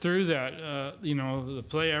 talk us through that. The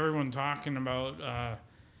play everyone talking about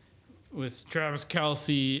with Travis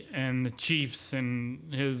Kelce and the Chiefs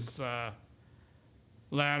and his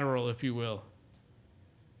lateral, if you will.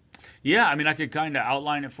 Yeah, I mean, I could kind of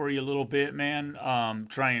outline it for you a little bit, man.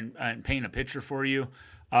 Try and paint a picture for you.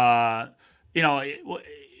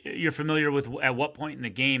 You're familiar with at what point in the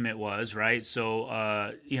game it was, right?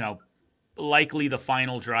 So, likely the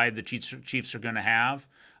final drive the Chiefs are going to have,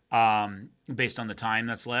 based on the time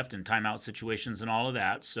that's left and timeout situations and all of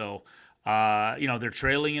that. So, they're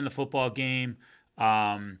trailing in the football game.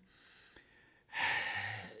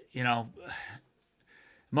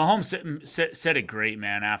 Mahomes said it great,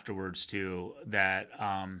 man, afterwards, too, that,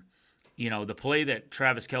 the play that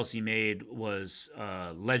Travis Kelce made was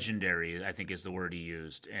legendary, I think is the word he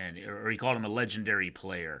used, or he called him a legendary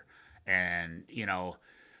player. And,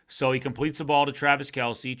 so he completes the ball to Travis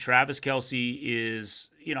Kelce. Travis Kelce is,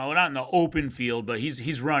 not in the open field, but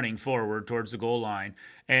he's running forward towards the goal line.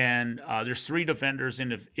 And there's 3 defenders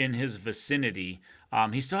in his vicinity.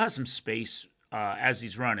 He still has some space as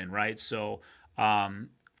he's running, right? So,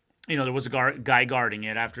 there was a guy guarding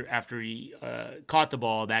it after he caught the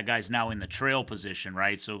ball. That guy's now in the trail position,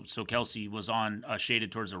 right? So Kelce was on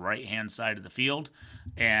shaded towards the right-hand side of the field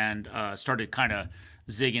and started kind of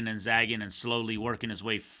zigging and zagging and slowly working his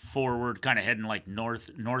way forward, kind of heading like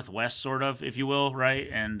northwest sort of, if you will, right?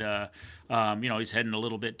 And, he's heading a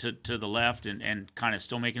little bit to the left and kind of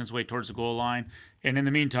still making his way towards the goal line. And in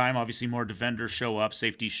the meantime, obviously more defenders show up,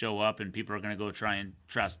 safeties show up, and people are going to go try and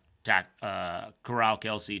corral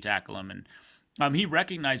Kelce, tackle him. And he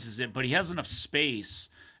recognizes it, but he has enough space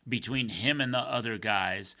between him and the other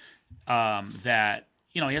guys that,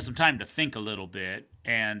 he has some time to think a little bit.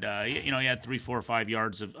 And, he had 3, 4, 5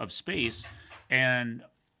 yards of space. And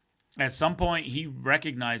at some point he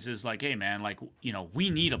recognizes like, hey man, like, we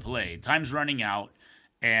need a play. Time's running out.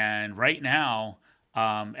 And right now,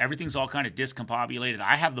 everything's all kind of discombobulated.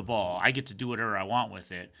 I have the ball. I get to do whatever I want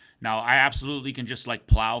with it. Now, I absolutely can just like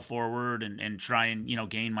plow forward and try and,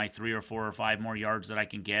 gain my 3 or 4 or 5 more yards that I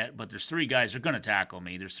can get. But there's 3 guys that are going to tackle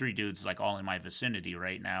me. There's 3 dudes like all in my vicinity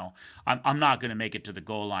right now. I'm not going to make it to the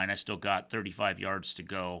goal line. I still got 35 yards to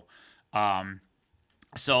go.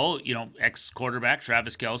 So, ex-quarterback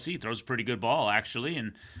Travis Kelce throws a pretty good ball, actually.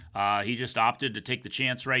 And he just opted to take the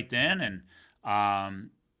chance right then.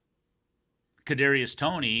 And, Kadarius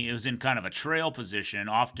Toney, it was in kind of a trail position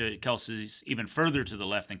off to Kelce's, even further to the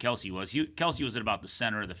left than Kelce was. Kelce was at about the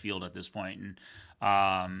center of the field at this point,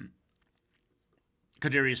 and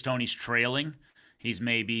Kadarius Toney's trailing. He's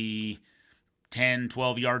maybe 10,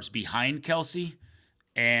 12 yards behind Kelce,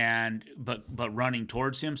 but running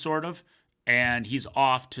towards him sort of, and he's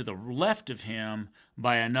off to the left of him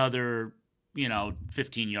by another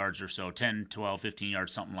 15 yards or so, 10, 12, 15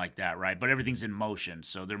 yards, something like that, right? But everything's in motion,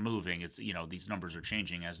 so they're moving. It's, these numbers are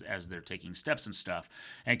changing as they're taking steps and stuff.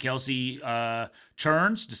 And Kelce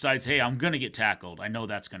turns, decides, hey, I'm going to get tackled. I know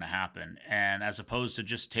that's going to happen. And as opposed to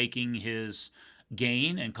just taking his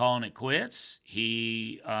gain and calling it quits,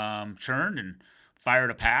 he turned and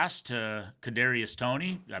fired a pass to Kadarius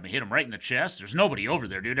Toney. I mean, hit him right in the chest. There's nobody over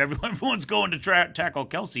there, dude. Everyone's going to tackle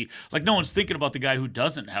Kelce. Like, no one's thinking about the guy who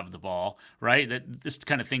doesn't have the ball, right? This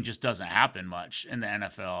kind of thing just doesn't happen much in the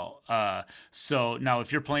NFL. So now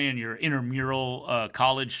if you're playing your intramural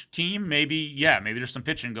college team, maybe there's some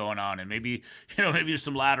pitching going on, and maybe there's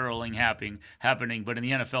some lateraling happening. But in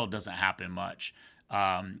the NFL, it doesn't happen much.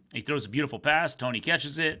 He throws a beautiful pass. Toney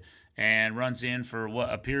catches it and runs in for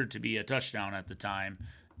what appeared to be a touchdown at the time.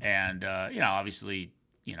 And, obviously,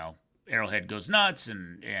 Arrowhead goes nuts,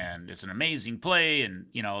 and it's an amazing play. And,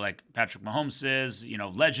 like Patrick Mahomes says,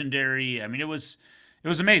 legendary. I mean, it was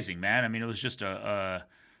amazing, man. I mean, it was just a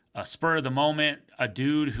spur of the moment, a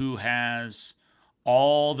dude who has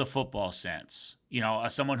all the football sense.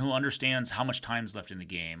 Someone who understands how much time's left in the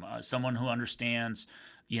game, someone who understands,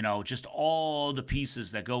 just all the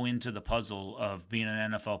pieces that go into the puzzle of being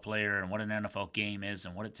an NFL player and what an NFL game is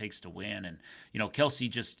and what it takes to win. And, Kelsey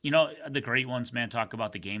just, the great ones, man, talk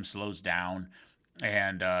about the game slows down.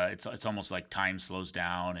 And it's almost like time slows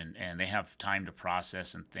down, and they have time to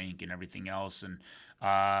process and think and everything else. And,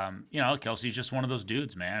 Kelsey's just one of those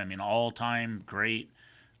dudes, man. I mean, all-time great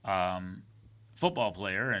football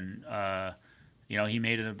player. And, he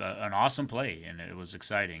made an awesome play, and it was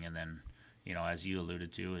exciting. And then, as you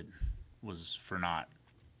alluded to, it was for naught.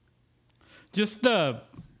 Just the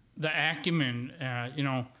acumen,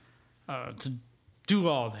 to do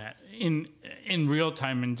all that in real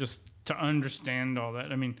time and just to understand all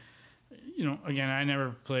that. I mean, again, I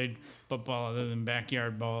never played football other than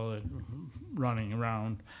backyard ball and running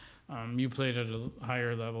around. You played at a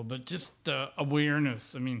higher level, but just the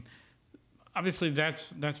awareness. I mean, obviously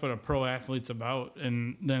that's what a pro athlete's about.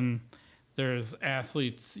 And then there's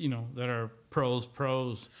athletes, that are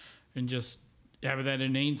pros, and just have that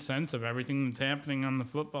innate sense of everything that's happening on the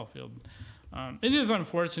football field. It is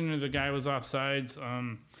unfortunate the guy was offsides. I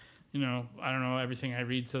don't know. Everything I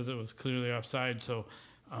read says it was clearly offside. So,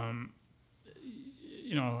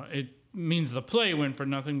 it means the play went for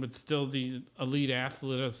nothing, but still the elite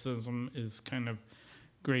athleticism is kind of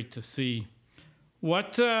great to see.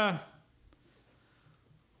 What's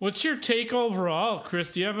your take overall,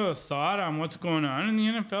 Chris? Do you have a thought on what's going on in the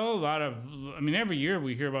NFL? Every year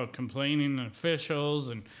we hear about complaining officials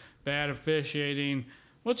and bad officiating.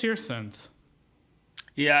 What's your sense?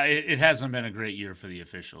 Yeah, it hasn't been a great year for the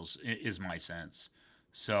officials, is my sense.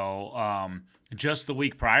 So just the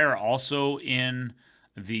week prior, also in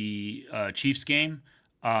the Chiefs game,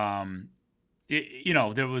 there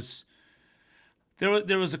was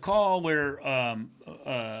a call where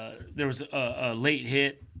there was a late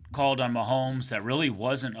hit called on Mahomes that really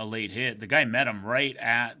wasn't a late hit. The guy met him right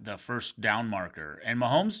at the first down marker. And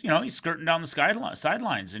Mahomes, he's skirting down the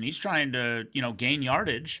sidelines, and he's trying to, gain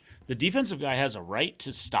yardage. The defensive guy has a right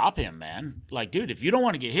to stop him, man. Like, dude, if you don't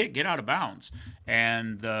want to get hit, get out of bounds.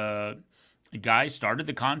 And the guy started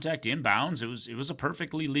the contact inbounds. It was a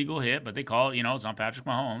perfectly legal hit, but they call it, it's on Patrick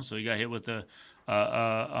Mahomes, so he got hit with a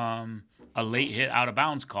late hit out of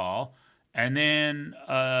bounds call. And then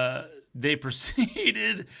they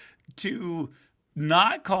proceeded to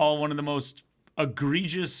not call one of the most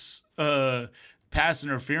egregious pass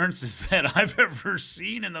interferences that I've ever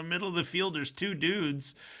seen in the middle of the field. There's two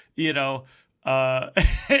dudes, and I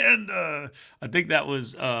think that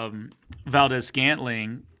was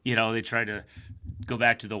Valdez-Scantling. They tried to go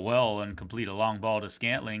back to the well and complete a long ball to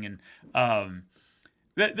Scantling, and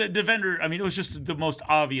the defender, it was just the most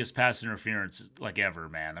obvious pass interference like ever,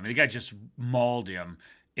 man. The guy just mauled him.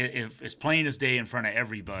 It's plain as day in front of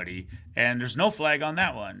everybody, and there's no flag on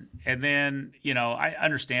that one. And then, I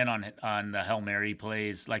understand on the Hail Mary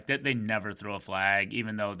plays, like that they never throw a flag,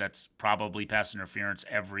 even though that's probably pass interference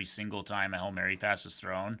every single time a Hail Mary pass is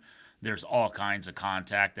thrown. There's all kinds of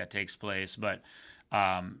contact that takes place, but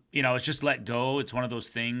it's just let go. It's one of those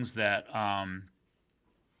things that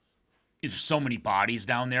there's so many bodies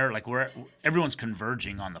down there, like where everyone's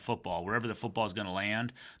converging on the football. Wherever the football is going to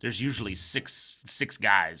land, there's usually six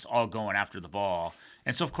guys all going after the ball.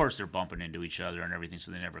 And so, of course, they're bumping into each other and everything,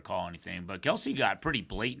 so they never call anything. But Kelsey got pretty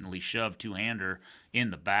blatantly shoved two-hander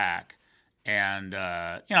in the back. And,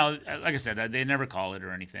 like I said, they never call it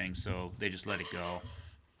or anything, so they just let it go.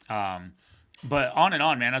 But on and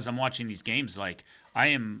on, man, as I'm watching these games, like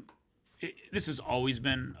this has always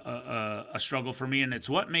been a struggle for me, and it's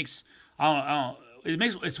what makes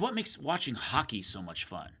it's what makes watching hockey so much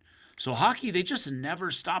fun. So hockey, they just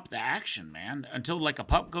never stop the action, man, until like a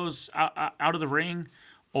puck goes out of the ring,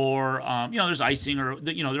 or there's icing, or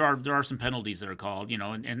there are some penalties that are called,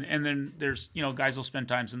 and then there's guys will spend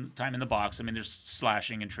time in the box. There's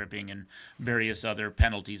slashing and tripping and various other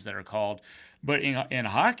penalties that are called. But in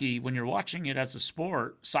hockey, when you're watching it as a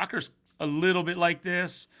sport, soccer's a little bit like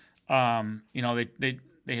this.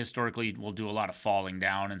 They historically will do a lot of falling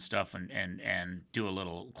down and stuff, and do a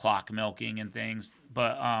little clock milking and things.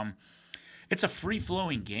 But it's a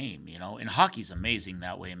free-flowing game, and hockey's amazing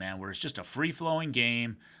that way, man, where it's just a free-flowing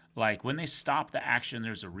game. Like, when they stop the action,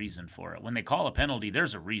 there's a reason for it. When they call a penalty,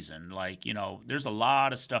 there's a reason. Like, there's a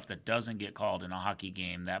lot of stuff that doesn't get called in a hockey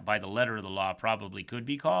game that by the letter of the law probably could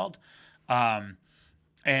be called. And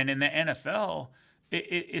in the NFL,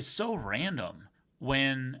 it's so random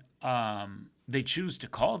when they choose to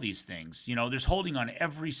call these things. There's holding on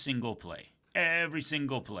every single play.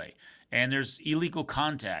 And there's illegal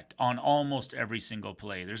contact on almost every single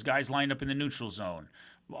play. There's guys lined up in the neutral zone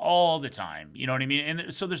all the time. You know what I mean?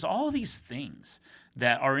 And so there's all these things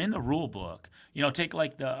that are in the rule book. Take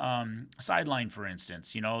like the sideline, for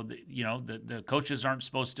instance. The coaches aren't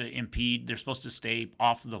supposed to impede. They're supposed to stay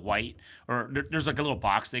off the white, or there's like a little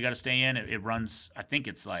box they got to stay in. It runs, I think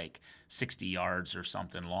it's like 60 yards or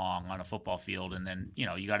something long on a football field, and then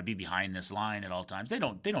you got to be behind this line at all times. They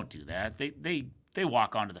don't do that. They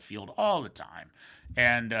walk onto the field all the time,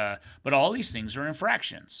 and but all these things are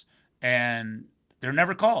infractions, and they're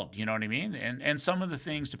never called, you know what I mean? And some of the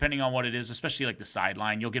things, depending on what it is, especially like the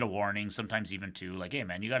sideline, you'll get a warning, sometimes even two, like, hey,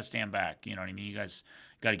 man, you got to stand back, you know what I mean? You guys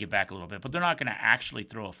got to get back a little bit. But they're not going to actually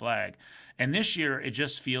throw a flag. And this year, it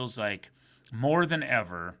just feels like more than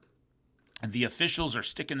ever, the officials are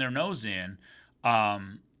sticking their nose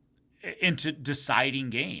into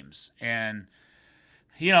deciding games. And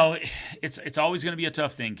it's always going to be a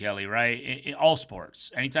tough thing, Kelly, right? In all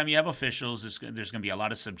sports. Anytime you have officials, there's going to be a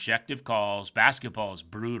lot of subjective calls. Basketball is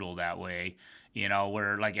brutal that way,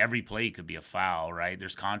 where like every play could be a foul, right?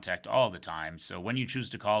 There's contact all the time. So when you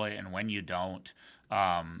choose to call it and when you don't,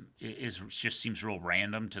 it just seems real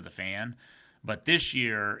random to the fan. But this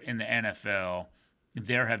year in the NFL,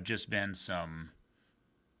 there have just been some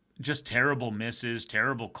just terrible misses,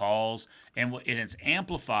 terrible calls, and it's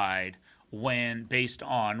amplified based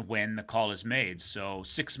on when the call is made. So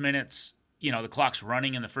 6 minutes, the clock's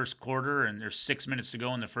running in the first quarter, and there's 6 minutes to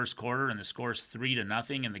go in the first quarter, and the score's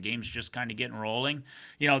 3-0, and the game's just kind of getting rolling.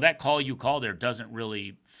 That call you call there doesn't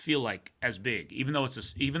really feel like as big, even though it's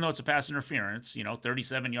a pass interference,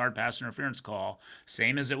 37-yard pass interference call,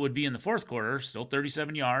 same as it would be in the fourth quarter, still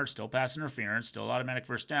 37 yards, still pass interference, still automatic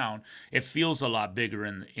first down. It feels a lot bigger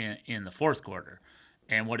in the fourth quarter.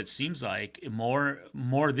 And what it seems like more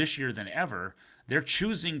this year than ever, they're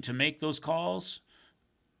choosing to make those calls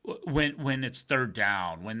when it's third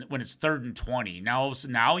down, when it's 3rd and 20.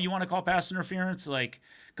 Now you want to call pass interference? Like,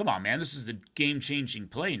 come on, man, this is a game-changing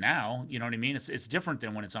play now. You know what I mean? It's different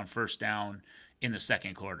than when it's on first down in the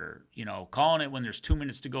second quarter. Calling it when there's 2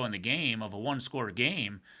 minutes to go in the game of a one-score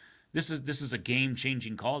game. This is a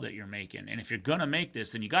game-changing call that you're making. And if you're going to make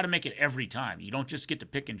this, then you got to make it every time. You don't just get to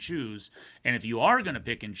pick and choose. And if you are going to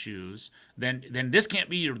pick and choose, then this can't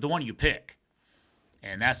be the one you pick.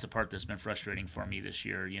 And that's the part that's been frustrating for me this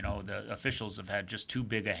year. The officials have had just too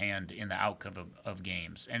big a hand in the outcome of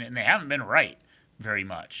games. And they haven't been right very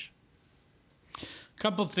much. A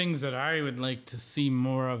couple things that I would like to see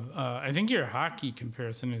more of. I think your hockey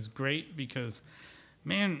comparison is great because,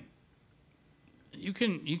 man, you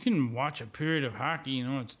can watch a period of hockey,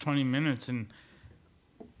 it's 20 minutes, and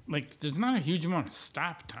like there's not a huge amount of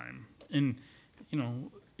stop time, and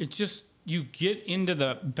it's just you get into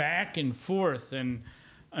the back and forth, and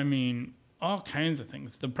I mean all kinds of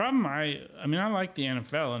things. The problem I like the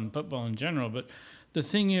NFL and football in general, but the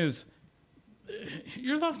thing is,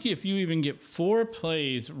 you're lucky if you even get 4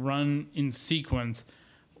 plays run in sequence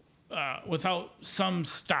without some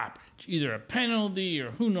stoppage, either a penalty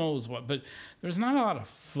or who knows what. But there's not a lot of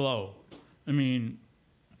flow. I mean,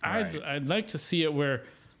 right. I'd like to see it where,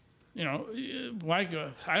 like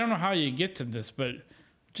I don't know how you get to this, but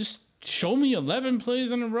just show me 11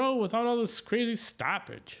 plays in a row without all this crazy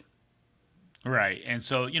stoppage. Right, and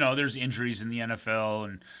so there's injuries in the NFL,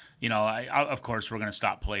 and of course we're going to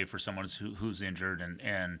stop play for someone who's injured,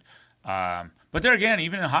 and but there again,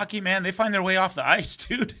 even in hockey, man, they find their way off the ice,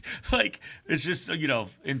 dude. Like, it's just,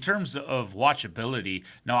 in terms of watchability,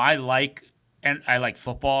 now I like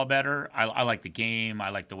football better. I like the game. I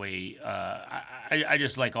like the way, I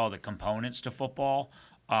just like all the components to football.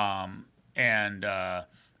 So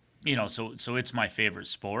it's my favorite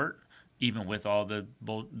sport, even with all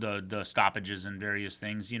the stoppages and various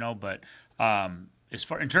things, but as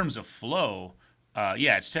far in terms of flow,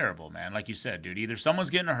 it's terrible, man. Like you said, dude, either someone's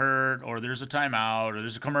getting hurt, or there's a timeout, or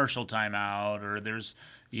there's a commercial timeout, or there's,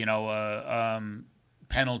 a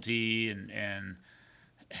penalty, and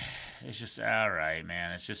it's just, all right,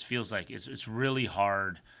 man. It just feels like it's really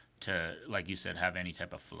hard to, like you said, have any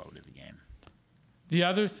type of flow to the game. The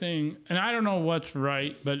other thing, and I don't know what's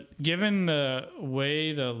right, but given the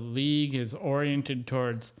way the league is oriented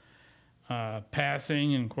towards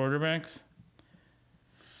passing and quarterbacks,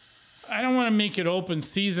 I don't want to make it open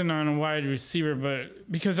season on a wide receiver,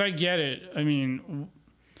 but because I get it. I mean,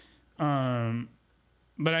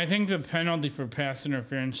 but I think the penalty for pass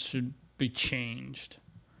interference should be changed.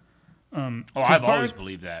 I've always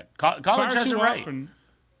believed that. College has it right.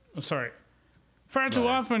 Far too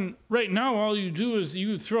often, right now, all you do is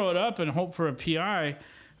you throw it up and hope for a PI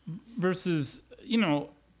versus,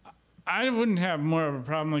 I wouldn't have more of a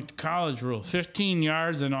problem like the college rule, 15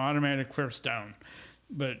 yards and automatic first down.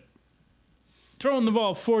 But throwing the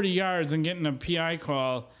ball 40 yards and getting a PI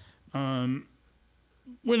call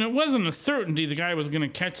when it wasn't a certainty the guy was going to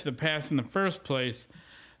catch the pass in the first place.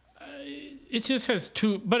 It just has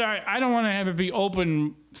but I don't want to have it be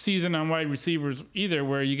open season on wide receivers either,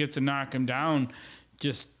 where you get to knock them down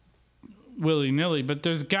just willy-nilly. But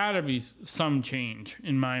there's got to be some change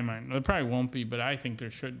in my mind. There probably won't be, but I think there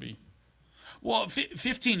should be. Well,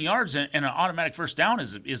 15 yards and an automatic first down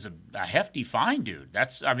is a hefty fine, dude.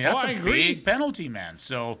 That's a big penalty, man.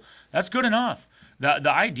 So that's good enough.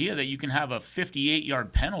 The idea that you can have a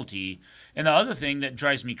 58-yard penalty, and the other thing that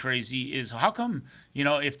drives me crazy is how come,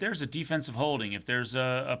 if there's a defensive holding, if there's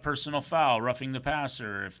a personal foul, roughing the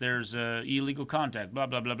passer, if there's a illegal contact, blah,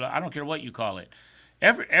 blah, blah, blah, I don't care what you call it.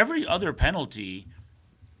 Every other penalty,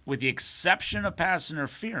 with the exception of pass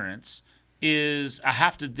interference, is a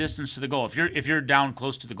half the distance to the goal. If you're down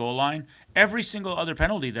close to the goal line, every single other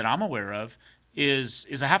penalty that I'm aware of is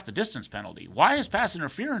a half the distance penalty. Why is pass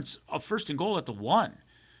interference a first and goal at the 1?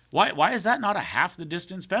 Why is that not a half the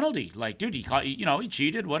distance penalty? Like, dude, he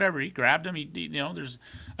cheated, whatever. He grabbed him. There's,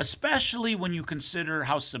 especially when you consider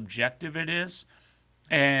how subjective it is,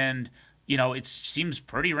 and it seems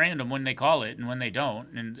pretty random when they call it and when they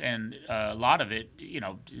don't, and a lot of it,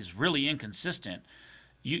 is really inconsistent.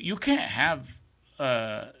 You can't have,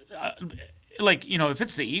 if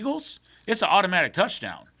it's the Eagles, it's an automatic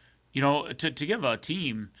touchdown. To give a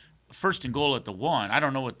team first and goal at the 1, I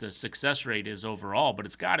don't know what the success rate is overall, but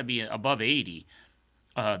it's got to be above 80.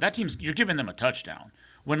 That team's, you're giving them a touchdown.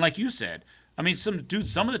 When, like you said, some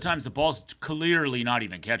of the times the ball's clearly not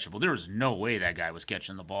even catchable. There was no way that guy was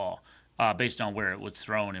catching the ball. Based on where it was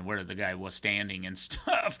thrown and where the guy was standing and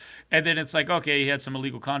stuff. And then it's like, okay, he had some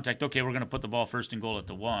illegal contact. Okay, we're going to put the ball first and goal at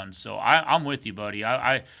the 1. So I'm with you, buddy.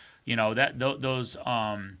 Those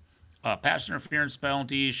pass interference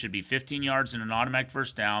penalties should be 15 yards and an automatic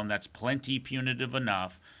first down. That's plenty punitive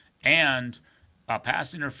enough. And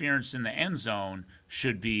pass interference in the end zone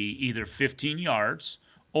should be either 15 yards,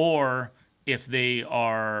 or if they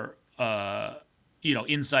are,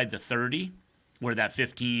 inside the 30, where that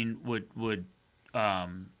 15 would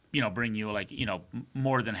bring you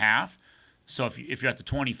more than half. So if you're at the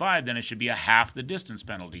 25, then it should be a half the distance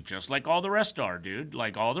penalty, just like all the rest are, dude.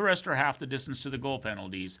 Like all the rest are half the distance to the goal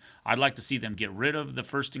penalties. I'd like to see them get rid of the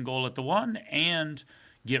first and goal at the 1 and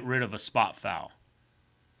get rid of a spot foul.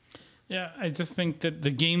 Yeah, I just think that the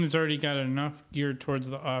game's already got enough geared towards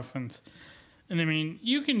the offense. And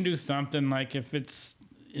you can do something like if it's,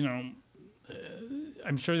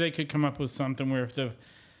 I'm sure they could come up with something where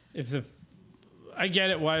if I get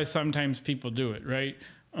it why sometimes people do it, right?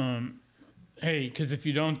 Because if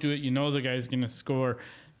you don't do it, the guy's going to score.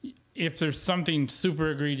 If there's something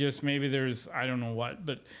super egregious, maybe there's, I don't know what,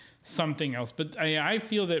 but something else. But I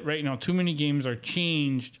feel that right now too many games are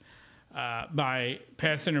changed by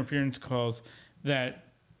pass interference calls that,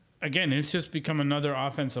 again, it's just become another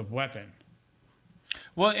offensive weapon.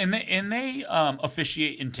 Well, and they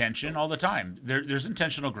officiate intention all the time. There's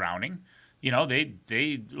intentional grounding.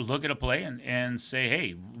 They look at a play and say,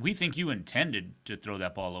 hey, we think you intended to throw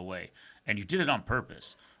that ball away, and you did it on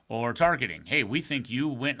purpose. Or targeting. Hey, we think you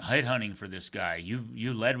went head hunting for this guy.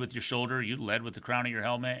 You led with your shoulder, you led with the crown of your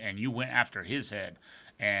helmet, and you went after his head.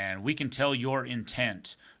 And we can tell your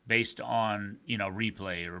intent based on,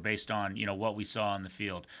 replay or based on, what we saw on the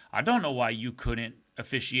field. I don't know why you couldn't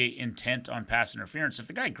officiate intent on pass interference. If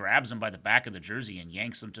the guy grabs him by the back of the jersey and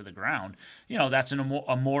yanks him to the ground, that's a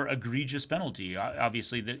more egregious penalty.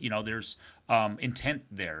 Obviously, there's intent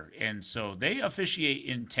there. And so they officiate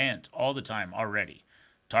intent all the time already.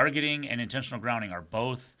 Targeting and intentional grounding are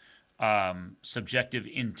both subjective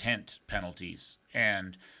intent penalties.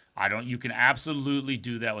 And you can absolutely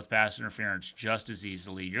do that with pass interference just as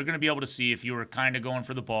easily. You're going to be able to see if you were kind of going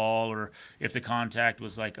for the ball, or if the contact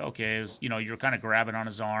was like, okay, it was, you're kind of grabbing on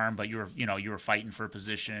his arm, but you were fighting for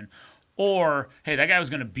position, or hey, that guy was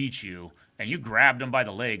going to beat you and you grabbed him by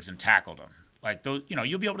the legs and tackled him. Like those,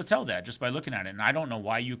 you'll be able to tell that just by looking at it. And I don't know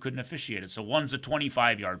why you couldn't officiate it. So one's a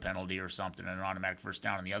 25-yard penalty or something, and an automatic first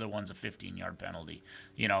down, and the other one's a 15-yard penalty.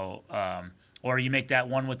 Or you make that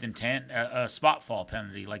one with intent a spot fall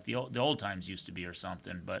penalty, like the old times used to be, or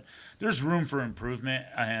something. But there's room for improvement.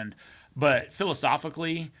 But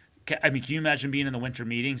philosophically, can you imagine being in the winter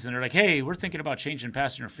meetings and they're like, hey, we're thinking about changing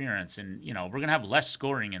pass interference, and we're gonna have less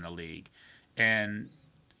scoring in the league, and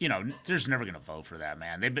there's never gonna vote for that,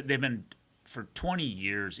 man. They've been for 20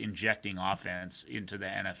 years injecting offense into the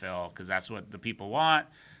NFL because that's what the people want.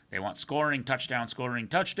 They want scoring touchdowns.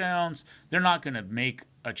 They're not going to make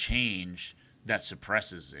a change that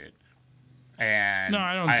suppresses it. And no,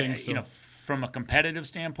 I don't think so. from a competitive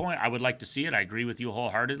standpoint, I would like to see it. I agree with you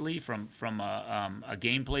wholeheartedly. From a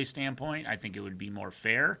gameplay standpoint, I think it would be more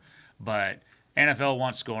fair. But NFL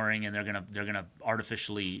wants scoring, and they're gonna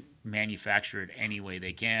artificially manufacture it any way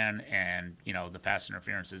they can. And the pass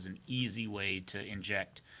interference is an easy way to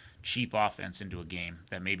inject cheap offense into a game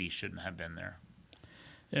that maybe shouldn't have been there.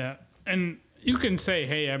 Yeah, and you can say,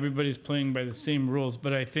 hey, everybody's playing by the same rules,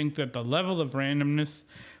 but I think that the level of randomness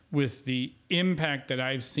with the impact that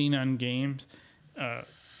I've seen on games,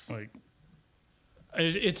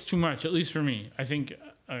 it's too much, at least for me. I think,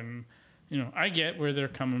 I get where they're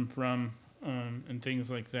coming from and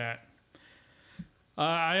things like that.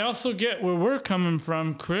 I also get where we're coming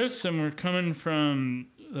from, Chris, and we're coming from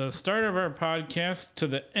the start of our podcast to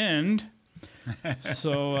the end.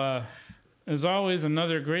 So, as always,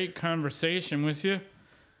 another great conversation with you.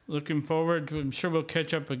 Looking forward to, I'm sure we'll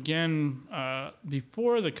catch up again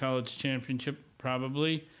before the college championship,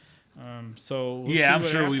 probably. So we'll I'm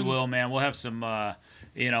sure happens. we will, man. We'll have some,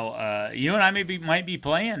 you and I might be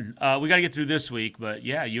playing. We got to get through this week, but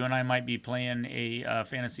yeah, you and I might be playing a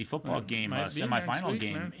fantasy football game, a semifinal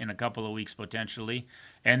game in a couple of weeks potentially.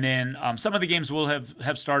 And then some of the games will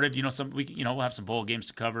have started. We'll have some bowl games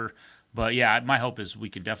to cover. But yeah, my hope is we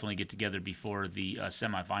could definitely get together before the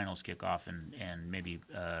semifinals kick off and maybe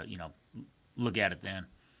look at it then.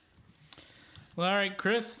 Well, all right,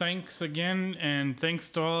 Chris, thanks again, and thanks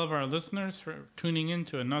to all of our listeners for tuning in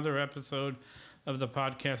to another episode of the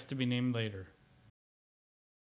podcast to be named later.